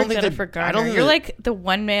 I don't think Jennifer Garner. You're like the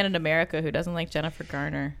one man in America who doesn't like Jennifer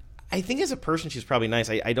Garner. I think as a person, she's probably nice.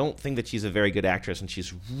 I don't think that she's a very good actress, and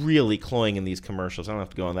she's really cloying in these commercials. I don't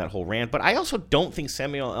have to go on that whole rant. But I also don't think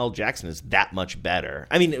Samuel L. Jackson is that much better.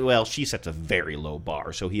 I mean, well, she sets a very low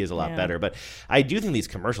bar, so he is a lot better. But I do think these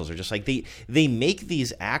commercials are just like, they make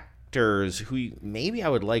these actors who maybe I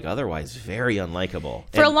would like otherwise very unlikable.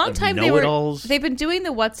 For a long time, they've been doing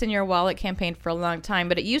the What's in Your Wallet campaign for a long time,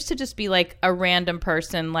 but it used to just be like a random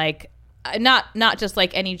person, like, not just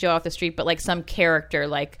like any Joe off the street, but like some character,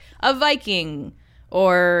 like a Viking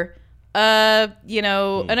or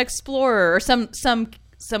an explorer or some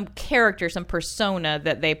character, some persona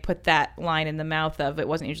that they put that line in the mouth of. It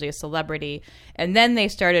wasn't usually a celebrity. And then they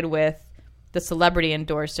started with the celebrity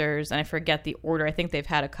endorsers, and I forget the order. I think they've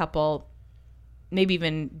had a couple, maybe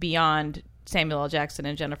even beyond Samuel L. Jackson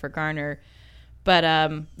and Jennifer Garner. But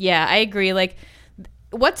I agree. Like,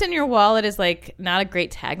 What's in Your Wallet is like not a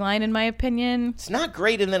great tagline in my opinion. It's not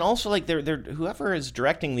great, and then also like they're whoever is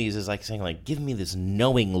directing these is like saying like, give me this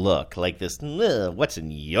knowing look, like this what's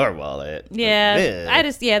in your wallet. Yeah,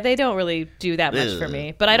 like, they don't really do that much for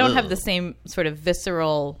me. But I don't have the same sort of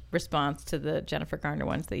visceral response to the Jennifer Garner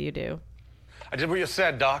ones that you do. I did what you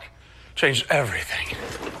said, Doc. Changed everything.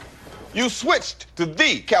 You switched to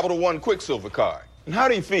the Capital One Quicksilver card. And how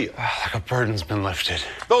do you feel? Like a burden's been lifted.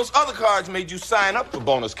 Those other cards made you sign up for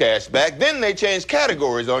bonus cash back. Then they changed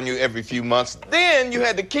categories on you every few months. Then you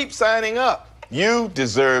had to keep signing up. You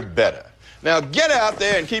deserve better. Now get out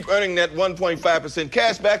there and keep earning that 1.5%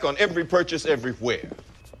 cash back on every purchase everywhere.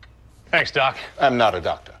 Thanks, Doc. I'm not a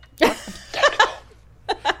doctor.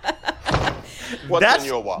 What's in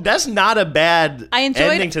your wallet? That's not a bad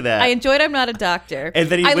ending to that. I enjoyed I'm Not a Doctor. And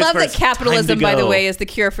then he I love that whispers, capitalism, "Time to by the go." way, is the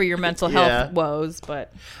cure for your mental health woes.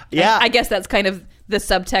 But Yeah. I guess that's kind of the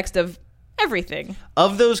subtext of everything.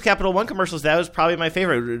 Of those Capital One commercials, that was probably my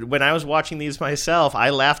favorite. When I was watching these myself, I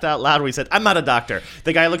laughed out loud when he said, "I'm not a doctor."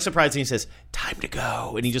 The guy looks surprised and he says, "Time to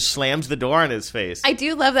go," and he just slams the door in his face. I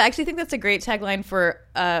do love that. I actually think that's a great tagline for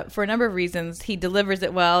a number of reasons. He delivers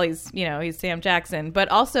it well. He's Sam Jackson, but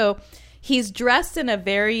also he's dressed in a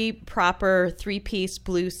very proper three-piece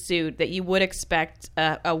blue suit that you would expect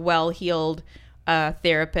a well-heeled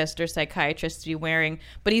therapist or psychiatrist to be wearing.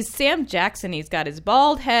 But he's Sam Jackson. He's got his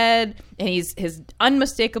bald head and his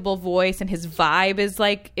unmistakable voice, and his vibe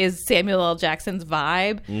is Samuel L. Jackson's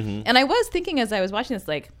vibe. Mm-hmm. And I was thinking as I was watching this,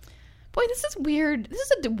 like, boy, this is weird.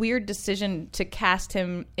 This is a weird decision to cast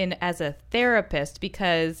him in as a therapist,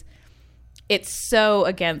 because it's so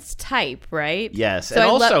against type, right? Yes, So and I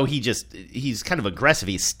also he's kind of aggressive.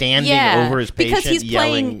 He's standing over his patient, because he's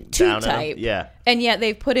yelling playing to down at him. type. Yeah. And yet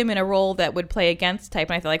they've put him in a role that would play against type.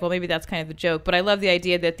 And I thought, like, well, maybe that's kind of the joke. But I love the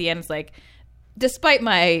idea that at the end it's like, despite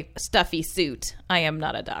my stuffy suit, I am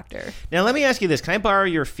not a doctor. Now, let me ask you this. Can I borrow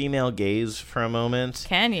your female gaze for a moment?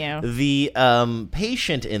 Can you? The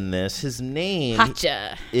patient in this, his name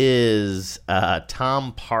Hotcha. is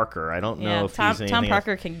Tom Parker. I don't know if he's anything Tom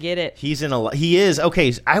Parker else. can get it. He's in a... He is.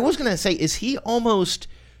 Okay, I was going to say, is he almost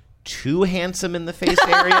too handsome in the face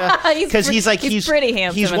area? Because he's pretty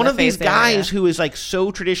handsome. He's in one the of these face guys area. who is like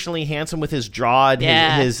so traditionally handsome with his jaw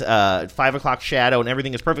and his 5 o'clock shadow and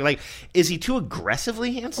everything is perfect. Like, is he too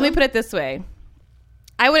aggressively handsome? Let me put it this way.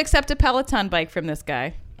 I would accept a Peloton bike from this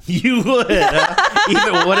guy. You would.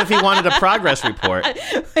 Even what if he wanted a progress report?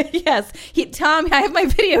 Yes. Tom, I have my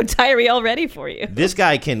video diary all ready for you. This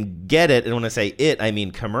guy can get it. And when I say it, I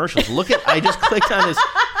mean commercials. Look at, I just clicked on his...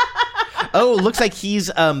 Oh, it looks like he's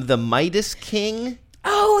the Midas King.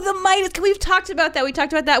 Oh, the Midas. We've talked about that. We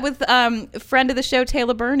talked about that with friend of the show,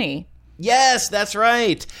 Taylor Burney. Yes, that's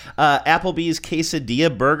right. Applebee's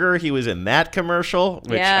Quesadilla Burger. He was in that commercial,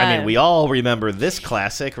 which, I mean, we all remember this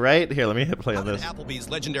classic, right? Here, let me hit play on this. Applebee's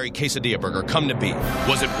legendary Quesadilla Burger come to be?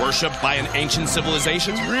 Was it worshipped by an ancient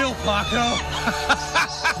civilization? It's real, Paco.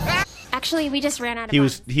 Actually, we just ran out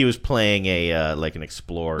of He was playing a like an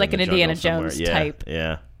explorer. Like in an the Indiana jungle Jones somewhere. type.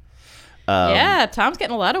 Yeah. Yeah, Tom's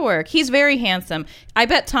getting a lot of work. He's very handsome. I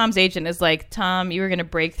bet Tom's agent is like, Tom, you were going to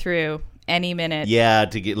break through any minute. Yeah,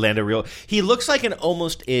 to land a real... He looks like an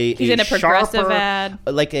almost a... He's in a progressive sharper, ad.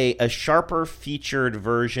 Like a sharper featured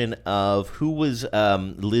version of who was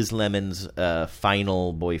Liz Lemon's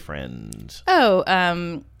final boyfriend.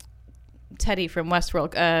 Oh, Teddy from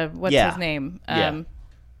Westworld. What's his name?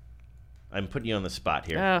 I'm putting you on the spot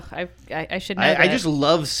here. Oh, I should know that. I just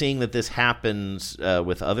love seeing that this happens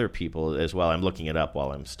with other people as well. I'm looking it up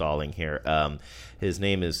while I'm stalling here. His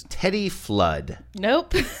name is Teddy Flood.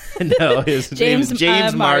 Nope. No, his name is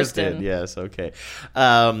James Marsden. Marsden. Yes, okay.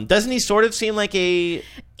 Doesn't he sort of seem like a...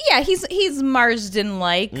 Yeah, he's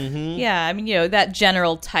Marsden-like. Mm-hmm. Yeah, I mean, that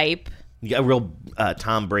general type. A real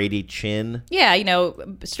Tom Brady chin. Yeah,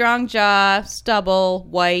 strong jaw, stubble,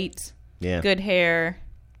 white, good hair.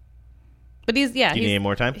 But he's Do you need any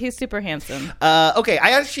more time? He's super handsome. Okay, I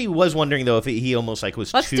actually was wondering though if he almost like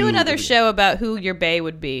was. Let's too... do another show about who your bae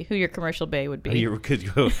would be, who your commercial bae would be. You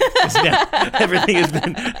could go. Everything has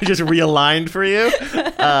been just realigned for you.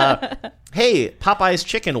 Hey, Popeye's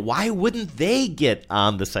Chicken. Why wouldn't they get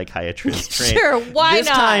on the psychiatrist train? Sure, why this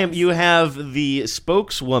not? This time you have the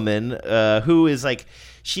spokeswoman who is like,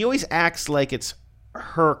 she always acts like it's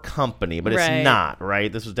her company, but it's not.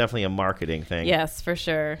 Right? This was definitely a marketing thing. Yes, for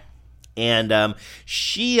sure. And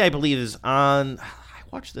she, I believe, is on... I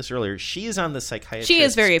watched this earlier. She is on the psychiatrist. She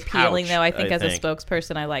is very appealing, couch, though. I think as a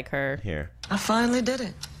spokesperson, I like her. Here. I finally did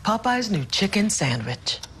it. Popeye's new chicken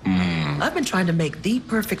sandwich. I've been trying to make the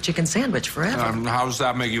perfect chicken sandwich forever. How does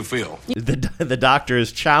that make you feel? The doctor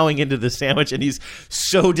is chowing into the sandwich, and he's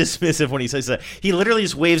so dismissive when he says that. He literally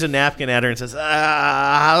just waves a napkin at her and says,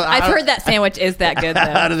 I've heard that sandwich is that good, though.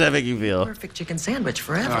 How does that make you feel? Perfect chicken sandwich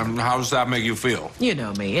forever. How does that make you feel? You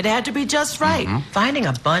know me. It had to be just right. Finding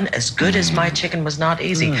a bun as good as my chicken was not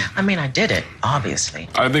easy. I mean, I did it, obviously.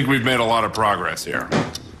 I think we've made a lot of progress here.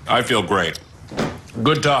 I feel great.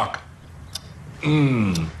 Good talk.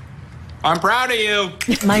 I'm proud of you.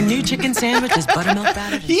 My new chicken sandwich is buttermilk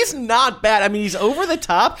battered. He's not bad. I mean, he's over the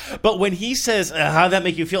top, but when he says, how'd that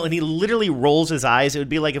make you feel? And he literally rolls his eyes. It would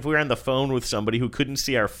be like if we were on the phone with somebody who couldn't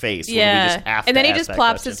see our face. Yeah. We just have and then to he ask just that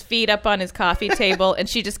plops question. his feet up on his coffee table, and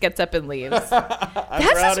she just gets up and leaves. That's proud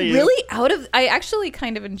just of you. really out of... I actually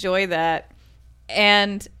kind of enjoy that.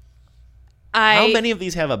 And How many of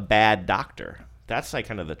these have a bad doctor? That's like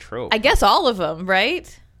kind of the trope. I guess all of them,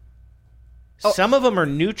 right? Some of them are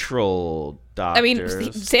neutral doctors. I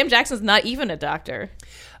mean, Sam Jackson's not even a doctor.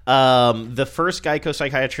 The first Geico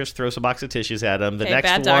psychiatrist throws a box of tissues at him. The next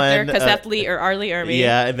bad doctor, one, because that's R. Lee Ermey.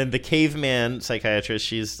 Yeah, and then the caveman psychiatrist,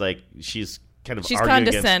 she's kind of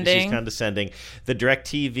condescending. She's condescending. The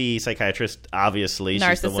DirecTV psychiatrist, obviously,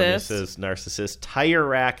 she's the one who says narcissist.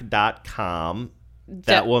 TireRack.com.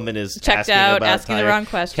 That woman is checked out, asking the wrong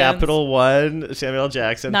questions. Capital One, Samuel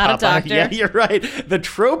Jackson. Not Popeye. a doctor. Yeah, you're right. The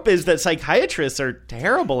trope is that psychiatrists are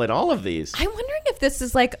terrible in all of these. I'm wondering if this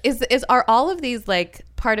is like, are all of these like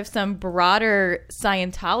part of some broader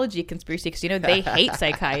Scientology conspiracy because, they hate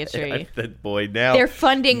psychiatry. Boy, now they're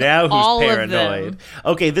funding now who's all paranoid? of them.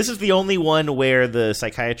 Okay, this is the only one where the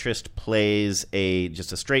psychiatrist plays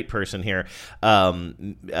just a straight person here.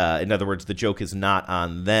 In other words, the joke is not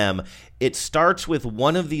on them. It starts with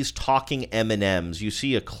one of these talking M&Ms. You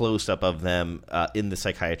see a close-up of them in the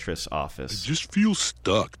psychiatrist's office. I just feel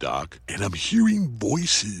stuck, Doc, and I'm hearing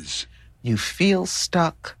voices. You feel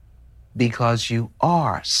stuck because you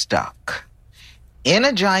are stuck in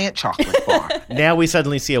a giant chocolate bar. Now we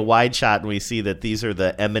suddenly see a wide shot and we see that these are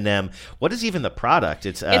the M&M. What is even the product?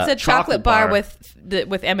 It's a chocolate bar with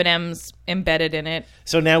M&Ms embedded in it.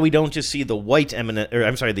 So now we don't just see the white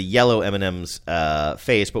the yellow M&M's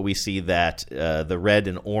face, but we see that the red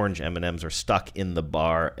and orange M&M's are stuck in the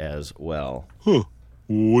bar as well. Huh.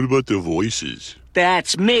 What about the voices?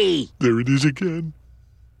 That's me. There it is again.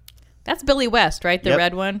 That's Billy West, right? The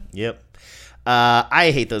red one? Yep. I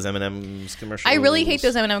hate those M&M's commercials. I really hate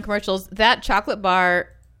those M&M commercials. That chocolate bar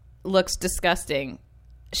looks disgusting.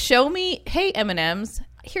 Show me, hey, M&M's,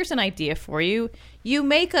 here's an idea for you. You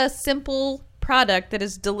make a simple product that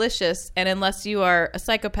is delicious, and unless you are a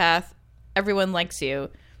psychopath, everyone likes you.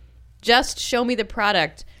 Just show me the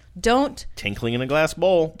product. Don't tinkling in a glass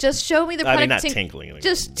bowl. Just show me the product. I mean, not tinkling in a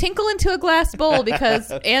glass bowl. Tinkle into a glass bowl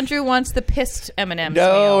because Andrew wants the pissed M&M's.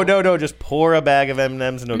 No. Just pour a bag of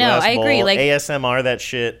M&M's into a glass bowl. No, I agree. Like ASMR that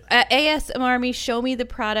shit. ASMR me. Show me the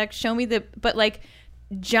product. Show me but like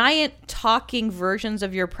giant talking versions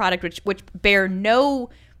of your product, which bear no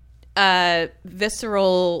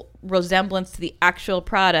visceral resemblance to the actual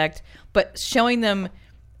product, but showing them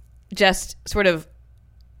just sort of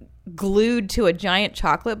glued to a giant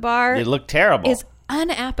chocolate bar. It looked terrible. Is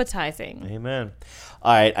unappetizing. Amen.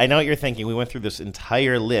 All right, I know what you're thinking. We went through this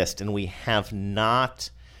entire list, and we have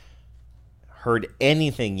not heard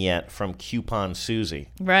anything yet from Coupon Susie.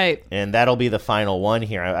 Right. And that'll be the final one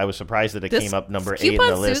here. I was surprised that it came up number 8 in the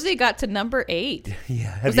list. Coupon Susie got to number 8.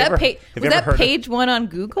 Yeah. Was that page 1 on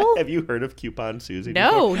Google? Have you heard of Coupon Susie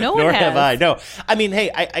No, before? no one Nor has. have I. No. I mean,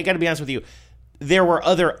 hey, I got to be honest with you. There were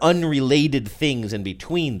other unrelated things in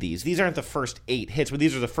between these. These aren't the first 8 hits, but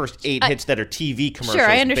these are the first 8 hits that are TV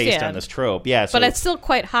commercials based on this trope. Yeah, so but it's still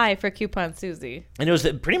quite high for Coupon Susie. And it was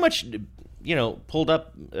pretty much, pulled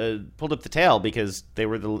up the tail because there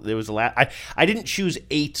was a lot. I didn't choose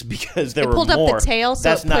 8 because there were more. It pulled up the tail, so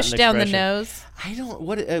That's it pushed down the nose. I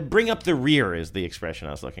don't. Bring up the rear is the expression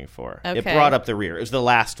I was looking for. Okay. It brought up the rear. It was the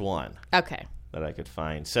last one. Okay. That I could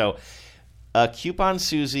find. So. Coupon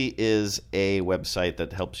Susie is a website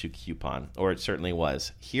that helps you coupon, or it certainly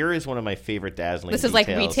was. Here is one of my favorite dazzling This is details.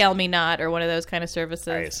 like Retail Me Not or one of those kind of services.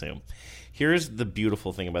 I assume. Here's the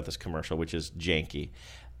beautiful thing about this commercial, which is janky.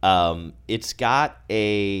 It's got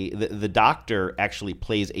the doctor actually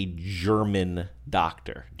plays a German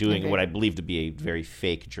doctor, doing what I believe to be a very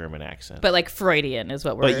fake German accent. But like Freudian is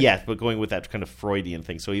what we're... But going with that kind of Freudian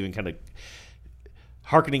thing, so even kind of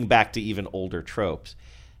hearkening back to even older tropes.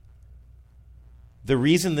 The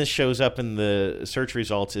reason this shows up in the search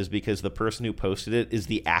results is because the person who posted it is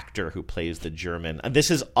the actor who plays the German.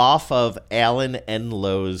 This is off of Alan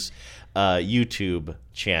Enlow's YouTube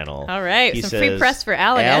channel. All right, some free press for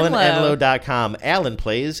Alan Enlow. AlanEnlow.com. Alan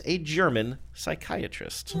plays a German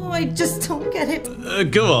psychiatrist. Oh, I just don't get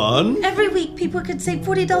it. Go on. Every week, people could save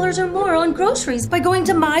 $40 or more on groceries by going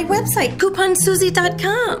to my website,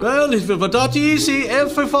 couponsusie.com. Well, if it were that easy,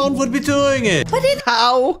 everyone would be doing it. But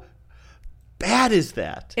How bad is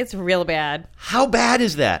that? It's real bad. How bad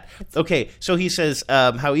is that? Okay, so he says,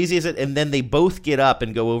 how easy is it? And then they both get up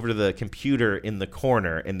and go over to the computer in the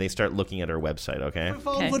corner and they start looking at our website, okay?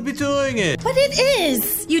 Everyone would be doing it. But it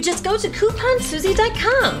is. You just go to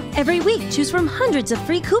couponsusie.com. Every week, choose from hundreds of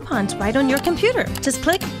free coupons right on your computer. Just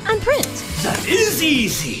click and print. That is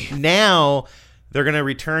easy. Now they're going to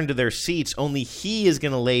return to their seats, only he is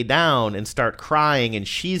going to lay down and start crying, and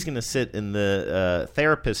she's going to sit in the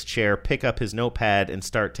therapist chair, pick up his notepad, and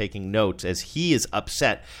start taking notes as he is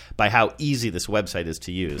upset by how easy this website is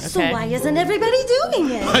to use. So why isn't everybody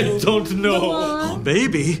doing it? I don't know. Oh,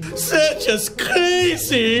 baby, they're just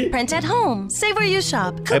crazy. Print at home. Say where you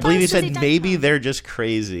shop. I believe he said maybe they're just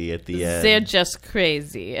crazy at the end. They're just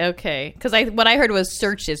crazy. Okay. Because what I heard was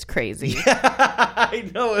search is crazy.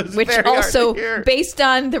 I know. It was which very also, hard to hear. Based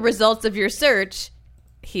on the results of your search,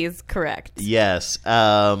 he's correct. Yes.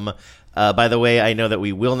 By the way, I know that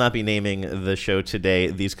we will not be naming the show today.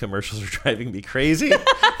 These commercials are driving me crazy.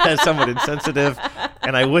 That's somewhat insensitive.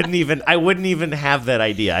 And I wouldn't even have that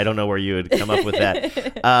idea. I don't know where you would come up with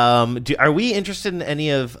that. Are we interested in any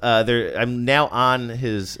of I'm now on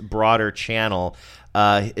his broader channel.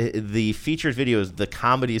 The featured video is The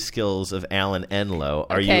Comedy Skills of Alan Enlow.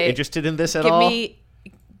 Are you interested in this at all?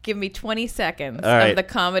 Give me 20 seconds right. of The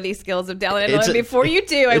Comedy Skills of Alan Enlow. And before you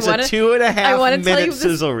do, it's a 2.5 minute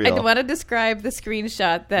sizzle reel. I want to describe the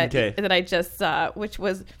screenshot that I just saw, which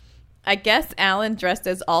was, I guess, Alan dressed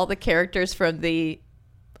as all the characters from the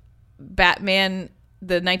Batman,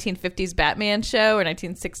 the 1950s Batman show or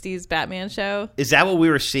 1960s Batman show. Is that what we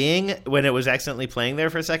were seeing when it was accidentally playing there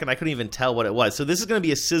for a second? I couldn't even tell what it was. So this is going to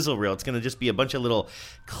be a sizzle reel. It's going to just be a bunch of little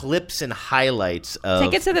clips and highlights of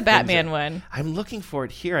Take it to the Batman one. I'm looking for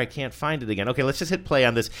it here. I can't find it again. Okay, let's just hit play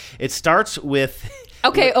on this. It starts with...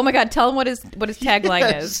 Okay, oh my God, tell him what his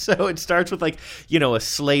tagline is. So it starts with a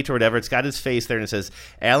slate or whatever. It's got his face there and it says,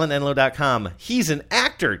 AlanEnlow.com. He's an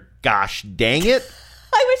actor. Gosh dang it.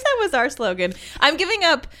 I wish that was our slogan. I'm giving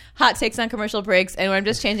up hot takes on commercial breaks, and I'm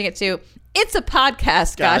just changing it to, it's a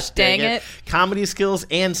podcast, gosh dang it. Comedy skills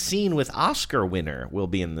and scene with Oscar winner will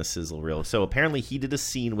be in the sizzle reel. So apparently he did a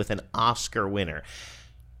scene with an Oscar winner.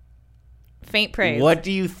 Faint praise. What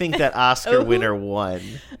do you think that Oscar winner won?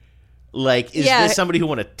 Is this somebody who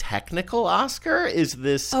won a technical Oscar? Is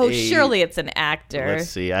this surely it's an actor. Let's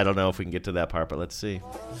see. I don't know if we can get to that part, but let's see.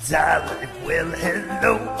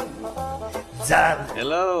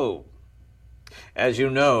 Hello. As you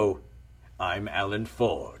know, I'm Alan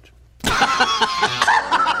Ford. Oh,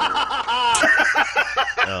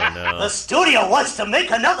 no. The studio wants to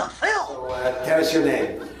make another film. Tell us your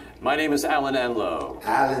name. My name is Alan Enlow.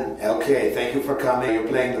 Alan, okay, thank you for coming. You're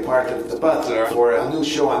playing the part of the butler for a new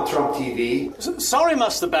show on Trump TV. Sorry,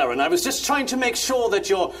 Master Baron. I was just trying to make sure that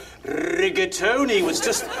your rigatoni was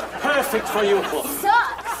just perfect for you.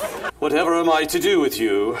 Sucks. Whatever am I to do with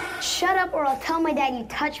you? Shut up or I'll tell my dad you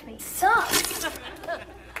touched me. Sucks.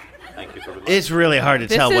 Thank you for It's really hard to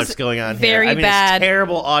tell what's going on here. Very bad. It's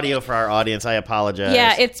terrible audio for our audience. I apologize.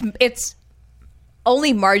 Yeah, it's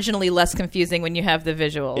only marginally less confusing when you have the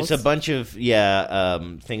visuals. It's a bunch of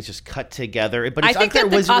things just cut together. But it's I think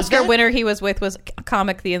unclear. that the Oscar winner he was with was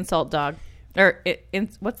Comic the Insult Dog.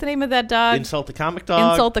 What's the name of that dog? Insult the Comic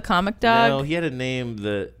Dog? Insult the Comic Dog? No, he had a name.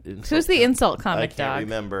 Who's the Insult Comic Dog? I can't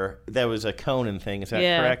remember. That was a Conan thing. Is that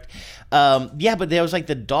correct? But there was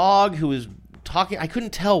the dog who was talking. I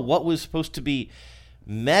couldn't tell what was supposed to be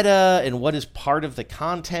meta and what is part of the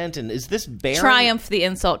content. And is this Baron? Triumph the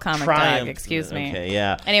Insult Comic Dog. Excuse me. Okay,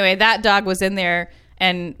 yeah. Anyway, that dog was in there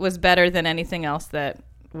and was better than anything else that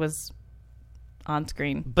was on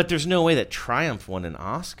screen. But there's no way that Triumph won an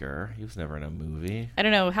Oscar. He was never in a movie. I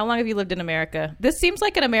don't know. How long have you lived in America? This seems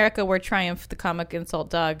like an America where Triumph the Comic Insult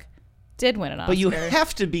Dog did win an Oscar. But you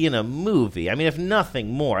have to be in a movie. I mean, if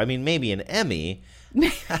nothing more. I mean, maybe an Emmy.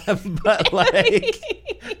 But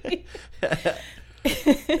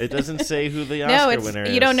it doesn't say who the Oscar winner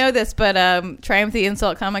is. You don't know this, but Triumph the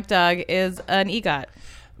Insult Comic Dog is an EGOT.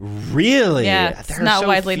 Really? Yeah, it's not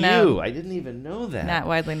widely known. I didn't even know that. Not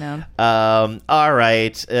widely known. All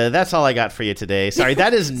right. That's all I got for you today. Sorry,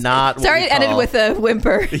 that is not what Sorry, it ended with a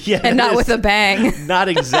whimper and not with a bang. Not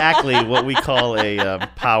exactly what we call a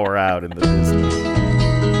power out in the business.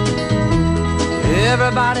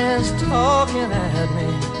 Everybody's talking at me.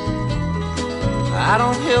 I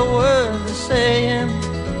don't hear words they're saying,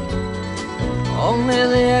 only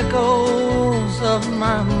the echoes of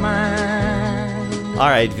my mind. All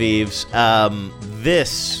right, Vives.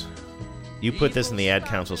 You put this in the ad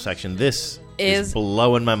council section. This is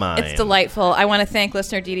blowing my mind. It's delightful. I want to thank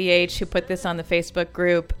listener DDH who put this on the Facebook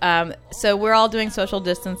group. So we're all doing social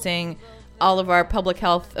distancing. All of our public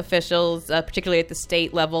health officials, particularly at the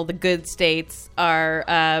state level, the good states,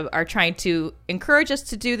 are trying to encourage us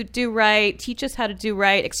to do right, teach us how to do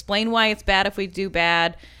right, explain why it's bad if we do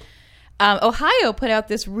bad. Ohio put out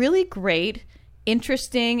this really great,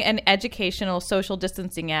 interesting, and educational social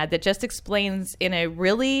distancing ad that just explains in a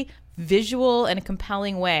really visual and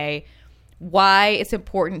compelling way why it's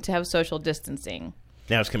important to have social distancing.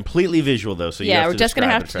 Now, it's completely visual, though, so we're just going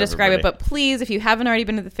to have to describe it. But please, if you haven't already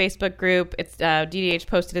been to the Facebook group, it's DDH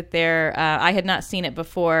posted it there. I had not seen it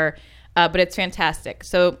before, but it's fantastic.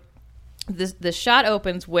 So the shot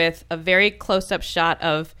opens with a very close-up shot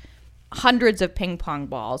of hundreds of ping pong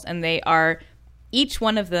balls, and each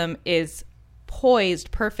one of them is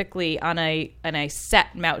poised perfectly on a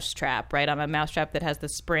set mousetrap, right, on a mousetrap that has the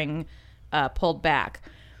spring pulled back.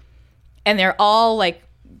 And they're all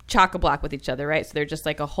chock-a-block with each other, right? So they're just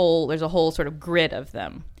there's a whole sort of grid of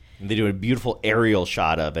them. And they do a beautiful aerial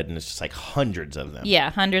shot of it, and it's just hundreds of them.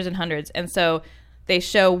 Yeah, hundreds and hundreds. And so they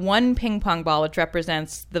show one ping pong ball, which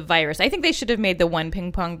represents the virus. I think they should have made the one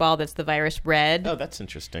ping pong ball that's the virus red. Oh, that's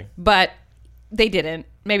interesting. But they didn't.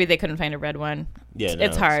 Maybe they couldn't find a red one. Yeah,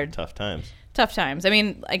 it's hard. Tough times. Tough times. I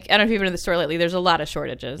mean, like, I don't know if you've been to the store lately. There's a lot of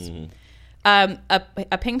shortages. Mm-hmm.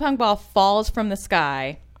 A ping pong ball falls from the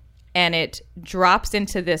sky, and it drops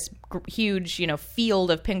into this huge,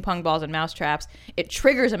 field of ping pong balls and mousetraps. It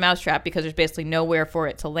triggers a mousetrap because there's basically nowhere for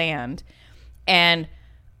it to land, and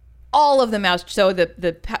all of the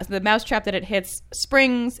the mousetrap that it hits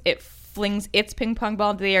springs. It flings its ping pong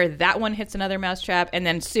ball into the air. That one hits another mousetrap, and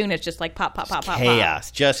then soon it's just like pop, pop, pop, pop, chaos.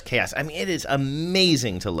 Pop. Just chaos. I mean, it is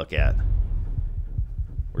amazing to look at.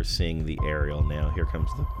 We're seeing the aerial now. Here comes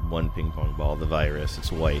the one ping pong ball, the virus.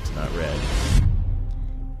 It's white, not red.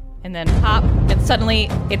 And then pop, and suddenly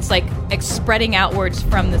it's like spreading outwards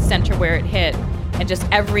from the center where it hit, and just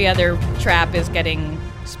every other trap is getting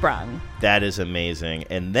sprung. That is amazing.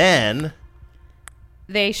 And then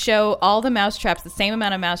they show all the mousetraps, the same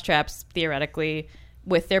amount of mousetraps, theoretically,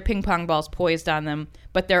 with their ping pong balls poised on them,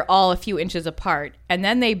 but they're all a few inches apart. And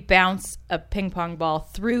then they bounce a ping pong ball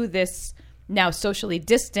through this now socially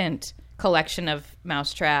distant collection of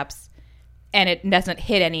mousetraps, and it doesn't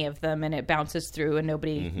hit any of them, and it bounces through, and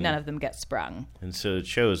none of them get sprung. And so it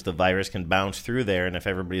shows the virus can bounce through there, and if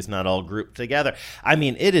everybody's not all grouped together. I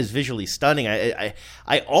mean, it is visually stunning.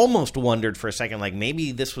 I almost wondered for a second, like,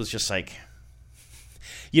 maybe this was just like,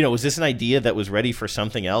 was this an idea that was ready for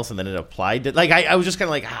something else and then it applied to, like, I was just kind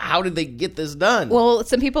of like, how did they get this done? Well,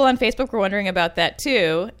 some people on Facebook were wondering about that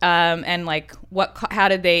too. And like, how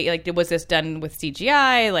did they, like, was this done with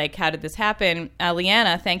CGI? Like, how did this happen?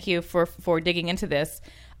 Leanna, thank you for digging into this.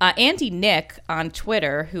 Andy Nick on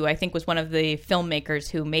Twitter, who I think was one of the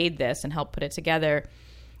filmmakers who made this and helped put it together,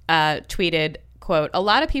 tweeted, quote, "A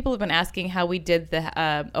lot of people have been asking how we did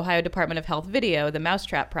the Ohio Department of Health video, the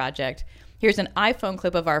Mousetrap Project. Here's an iPhone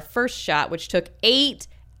clip of our first shot, which took 8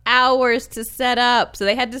 hours to set up." So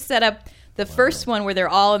they had to set up the first one where they're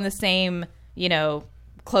all in the same,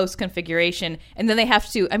 close configuration. And then they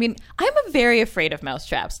have to, I'm very afraid of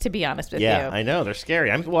mousetraps, to be honest with you. Yeah, I know. They're scary.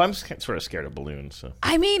 I'm sort of scared of balloons. So.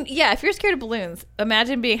 I mean, yeah, if you're scared of balloons,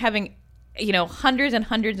 imagine having, hundreds and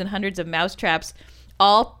hundreds and hundreds of mousetraps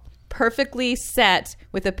all perfectly set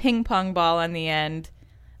with a ping pong ball on the end,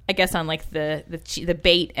 I guess on like the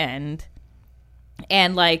bait end.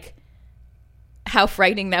 And like how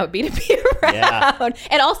frightening that would be to be around. Yeah.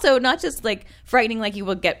 And also not just like frightening, like you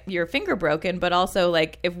will get your finger broken, but also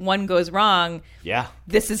like if one goes wrong,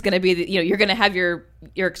 this is going to be you're going to have your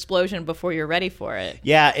explosion before you're ready for it.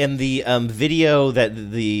 Yeah, and the video that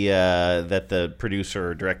the producer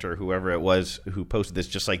or director or whoever it was who posted this,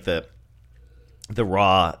 just like the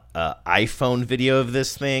raw iPhone video of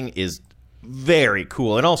this thing is very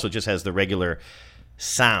cool, and also just has the regular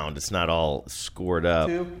sound. It's not all scored up.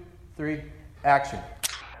 2, 3, action.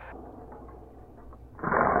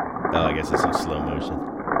 Oh, I guess it's in slow motion.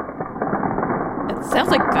 It sounds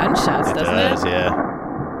like gunshots, doesn't it? It does, yeah.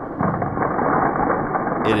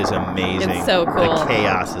 It is amazing. It's so cool. The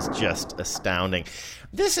chaos is just astounding.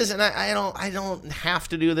 This isn't. I don't have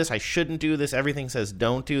to do this. I shouldn't do this. Everything says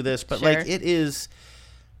don't do this, but like it is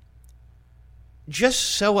just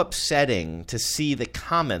so upsetting to see the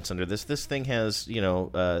comments under this. This thing has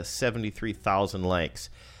 73,000 likes.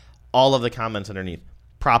 All of the comments underneath: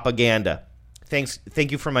 propaganda.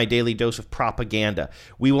 Thank you for my daily dose of propaganda.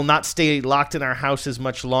 We will not stay locked in our houses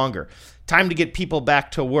much longer. Time to get people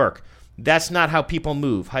back to work. That's not how people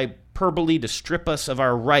move. Hyperbole to strip us of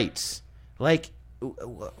our rights. Like,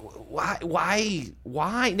 why?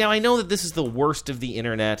 Now I know that this is the worst of the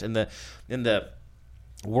internet and the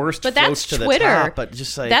worst. But that's to Twitter. The top, but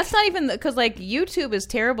just like that's not even because like YouTube is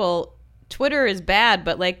terrible, Twitter is bad.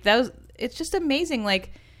 But like it's just amazing.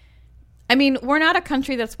 Like, I mean, we're not a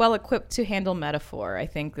country that's well equipped to handle metaphor. I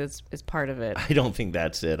think is part of it. I don't think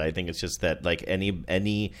that's it. I think it's just that like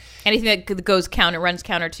anything that runs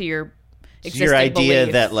counter to your existing your idea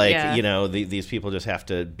beliefs. that like these people just have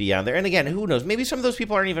to be on there. And again, who knows? Maybe some of those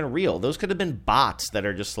people aren't even real. Those could have been bots that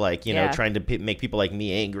are just like trying to make people like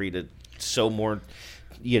me angry to sow more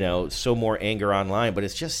anger online. But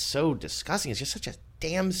it's just so disgusting. It's just such a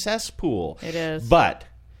damn cesspool. It is. But.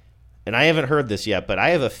 And I haven't heard this yet, but I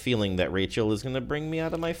have a feeling that Rachel is going to bring me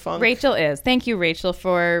out of my funk. Rachel is. Thank you, Rachel,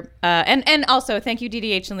 for and also thank you,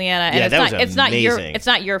 DDH and Leanna. And yeah, it's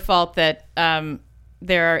not your fault that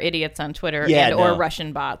there are idiots on Twitter or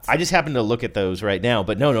Russian bots. I just happen to look at those right now,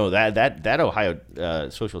 but no, that Ohio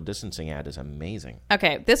social distancing ad is amazing.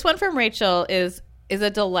 Okay, this one from Rachel is a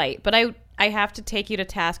delight, but I have to take you to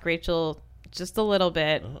task, Rachel, just a little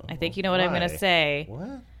bit. I think you know what I'm going to say.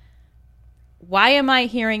 What? Why am I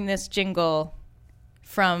hearing this jingle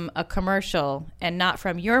from a commercial and not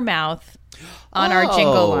from your mouth on our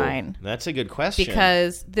jingle line? That's a good question.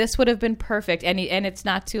 Because this would have been perfect, and it's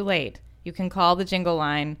not too late. You can call the jingle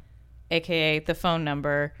line, a.k.a. the phone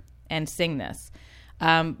number, and sing this.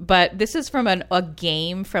 But this is from a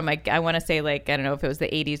game from, I want to say, like, I don't know if it was the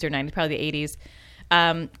 80s or 90s, probably the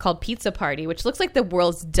 80s, called Pizza Party, which looks like the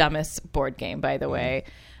world's dumbest board game, by the way.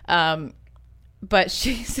 But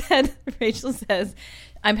she said, Rachel says,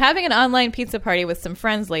 I'm having an online pizza party with some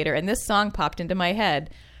friends later, and this song popped into my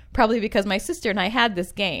head, probably because my sister and I had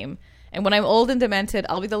this game. And when I'm old and demented,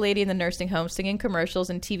 I'll be the lady in the nursing home singing commercials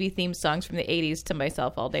and TV theme songs from the 80s to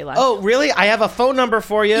myself all day long. Oh, really? I have a phone number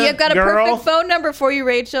for you, You've got girl. a perfect phone number for you,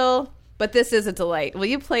 Rachel. But this is a delight. Will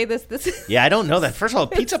you play this? Yeah, I don't know that. First of all,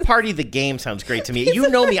 Pizza Party, the game, sounds great to me. You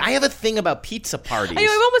know me. I have a thing about pizza parties. I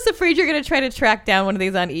know, I'm almost afraid you're going to try to track down one of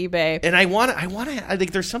these on eBay. And I want to,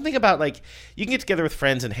 like, there's something about, like, you can get together with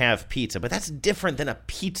friends and have pizza, but that's different than a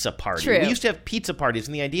pizza party. True. We used to have pizza parties,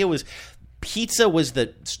 and the idea was pizza was the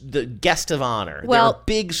guest of honor. Well, there were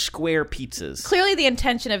big square pizzas. Clearly the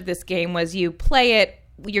intention of this game was you play it,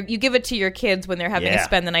 you give it to your kids when they're having a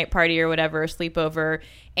spend the night party or whatever, a sleepover,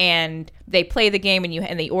 and they play the game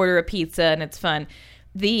and they order a pizza and it's fun.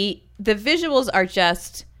 The visuals are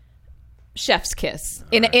just chef's kiss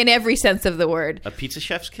in every sense of the word. A pizza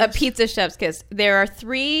chef's kiss? A pizza chef's kiss. There are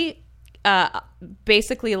three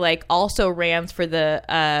basically like also rans for the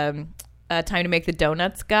Time to Make the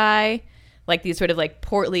Donuts guy, like these sort of like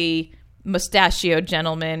portly mustachioed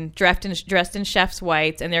gentlemen dressed in chef's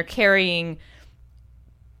whites, and they're carrying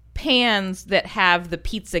pans that have the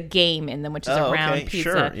pizza game in them, which is a round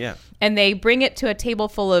pizza. Sure, yeah. And they bring it to a table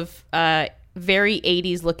full of very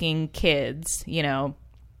 80s looking kids, you know,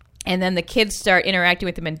 and then the kids start interacting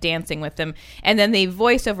with them and dancing with them, and then the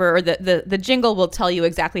voiceover or the jingle will tell you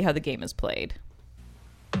exactly how the game is played.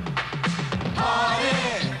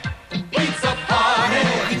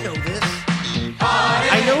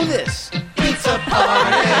 I know this. Pizza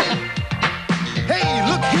Party. Hey,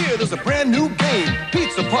 look here, there's a brand new game,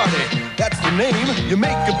 Pizza Party. That's the name. You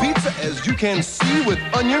make a pizza, as you can see, with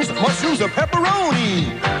onions, mushrooms, or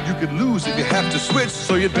pepperoni. You could lose if you have to switch,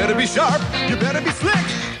 so you'd better be sharp. You better be slick.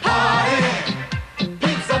 Party.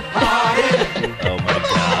 Pizza Party. Oh my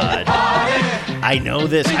God. I know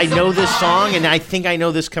this. I know this song, and I think I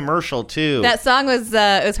know this commercial too. That song was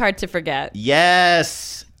it was hard to forget.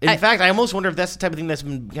 Yes. In fact, I almost wonder if that's the type of thing that's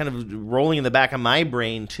been kind of rolling in the back of my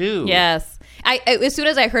brain too. Yes. As soon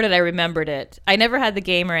as I heard it, I remembered it. I never had the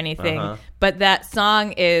game or anything, but that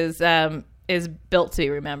song is built to be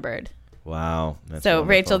remembered. Wow. That's so, wonderful.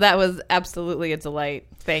 Rachel, that was absolutely a delight.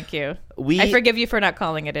 Thank you. I forgive you for not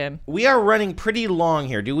calling it in. We are running pretty long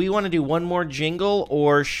here. Do we want to do one more jingle,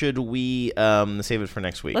 or should we save it for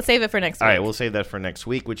next week? Let's save it for next week. All right, we'll save that for next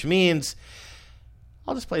week, which means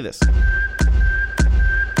I'll just play this.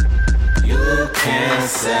 You can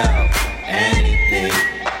sell anything.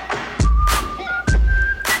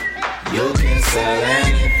 You can sell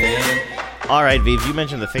anything. All right, Viv, you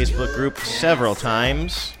mentioned the Facebook group several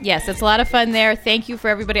times. Yes, it's a lot of fun there. Thank you for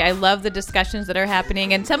everybody. I love the discussions that are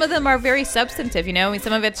happening, and some of them are very substantive, you know? I mean,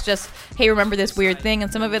 some of it's just, hey, remember this weird thing,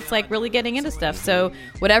 and some of it's like really getting into stuff. So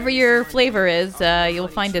whatever your flavor is, you'll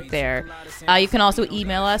find it there. You can also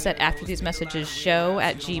email us at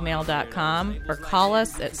afterthesemessageshow@gmail.com or call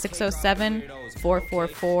us at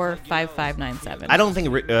 607-444-5597. I don't think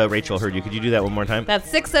Rachel heard you. Could you do that one more time?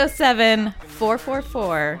 That's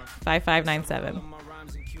 607-444-5597.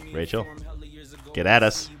 Rachel, get at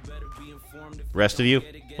us. Rest of you,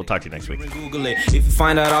 we'll talk to you next week. Google it. If you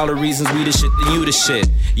find out all the reasons we the shit, then you the shit.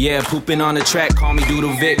 Yeah, pooping on the track, call me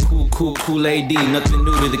Doodle Vic. Cool AD, nothing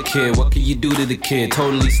new to the kid. What can you do to the kid?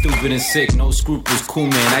 Totally stupid and sick, no scruples, cool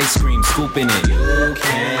man, ice cream, scooping it. You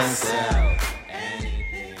can sell.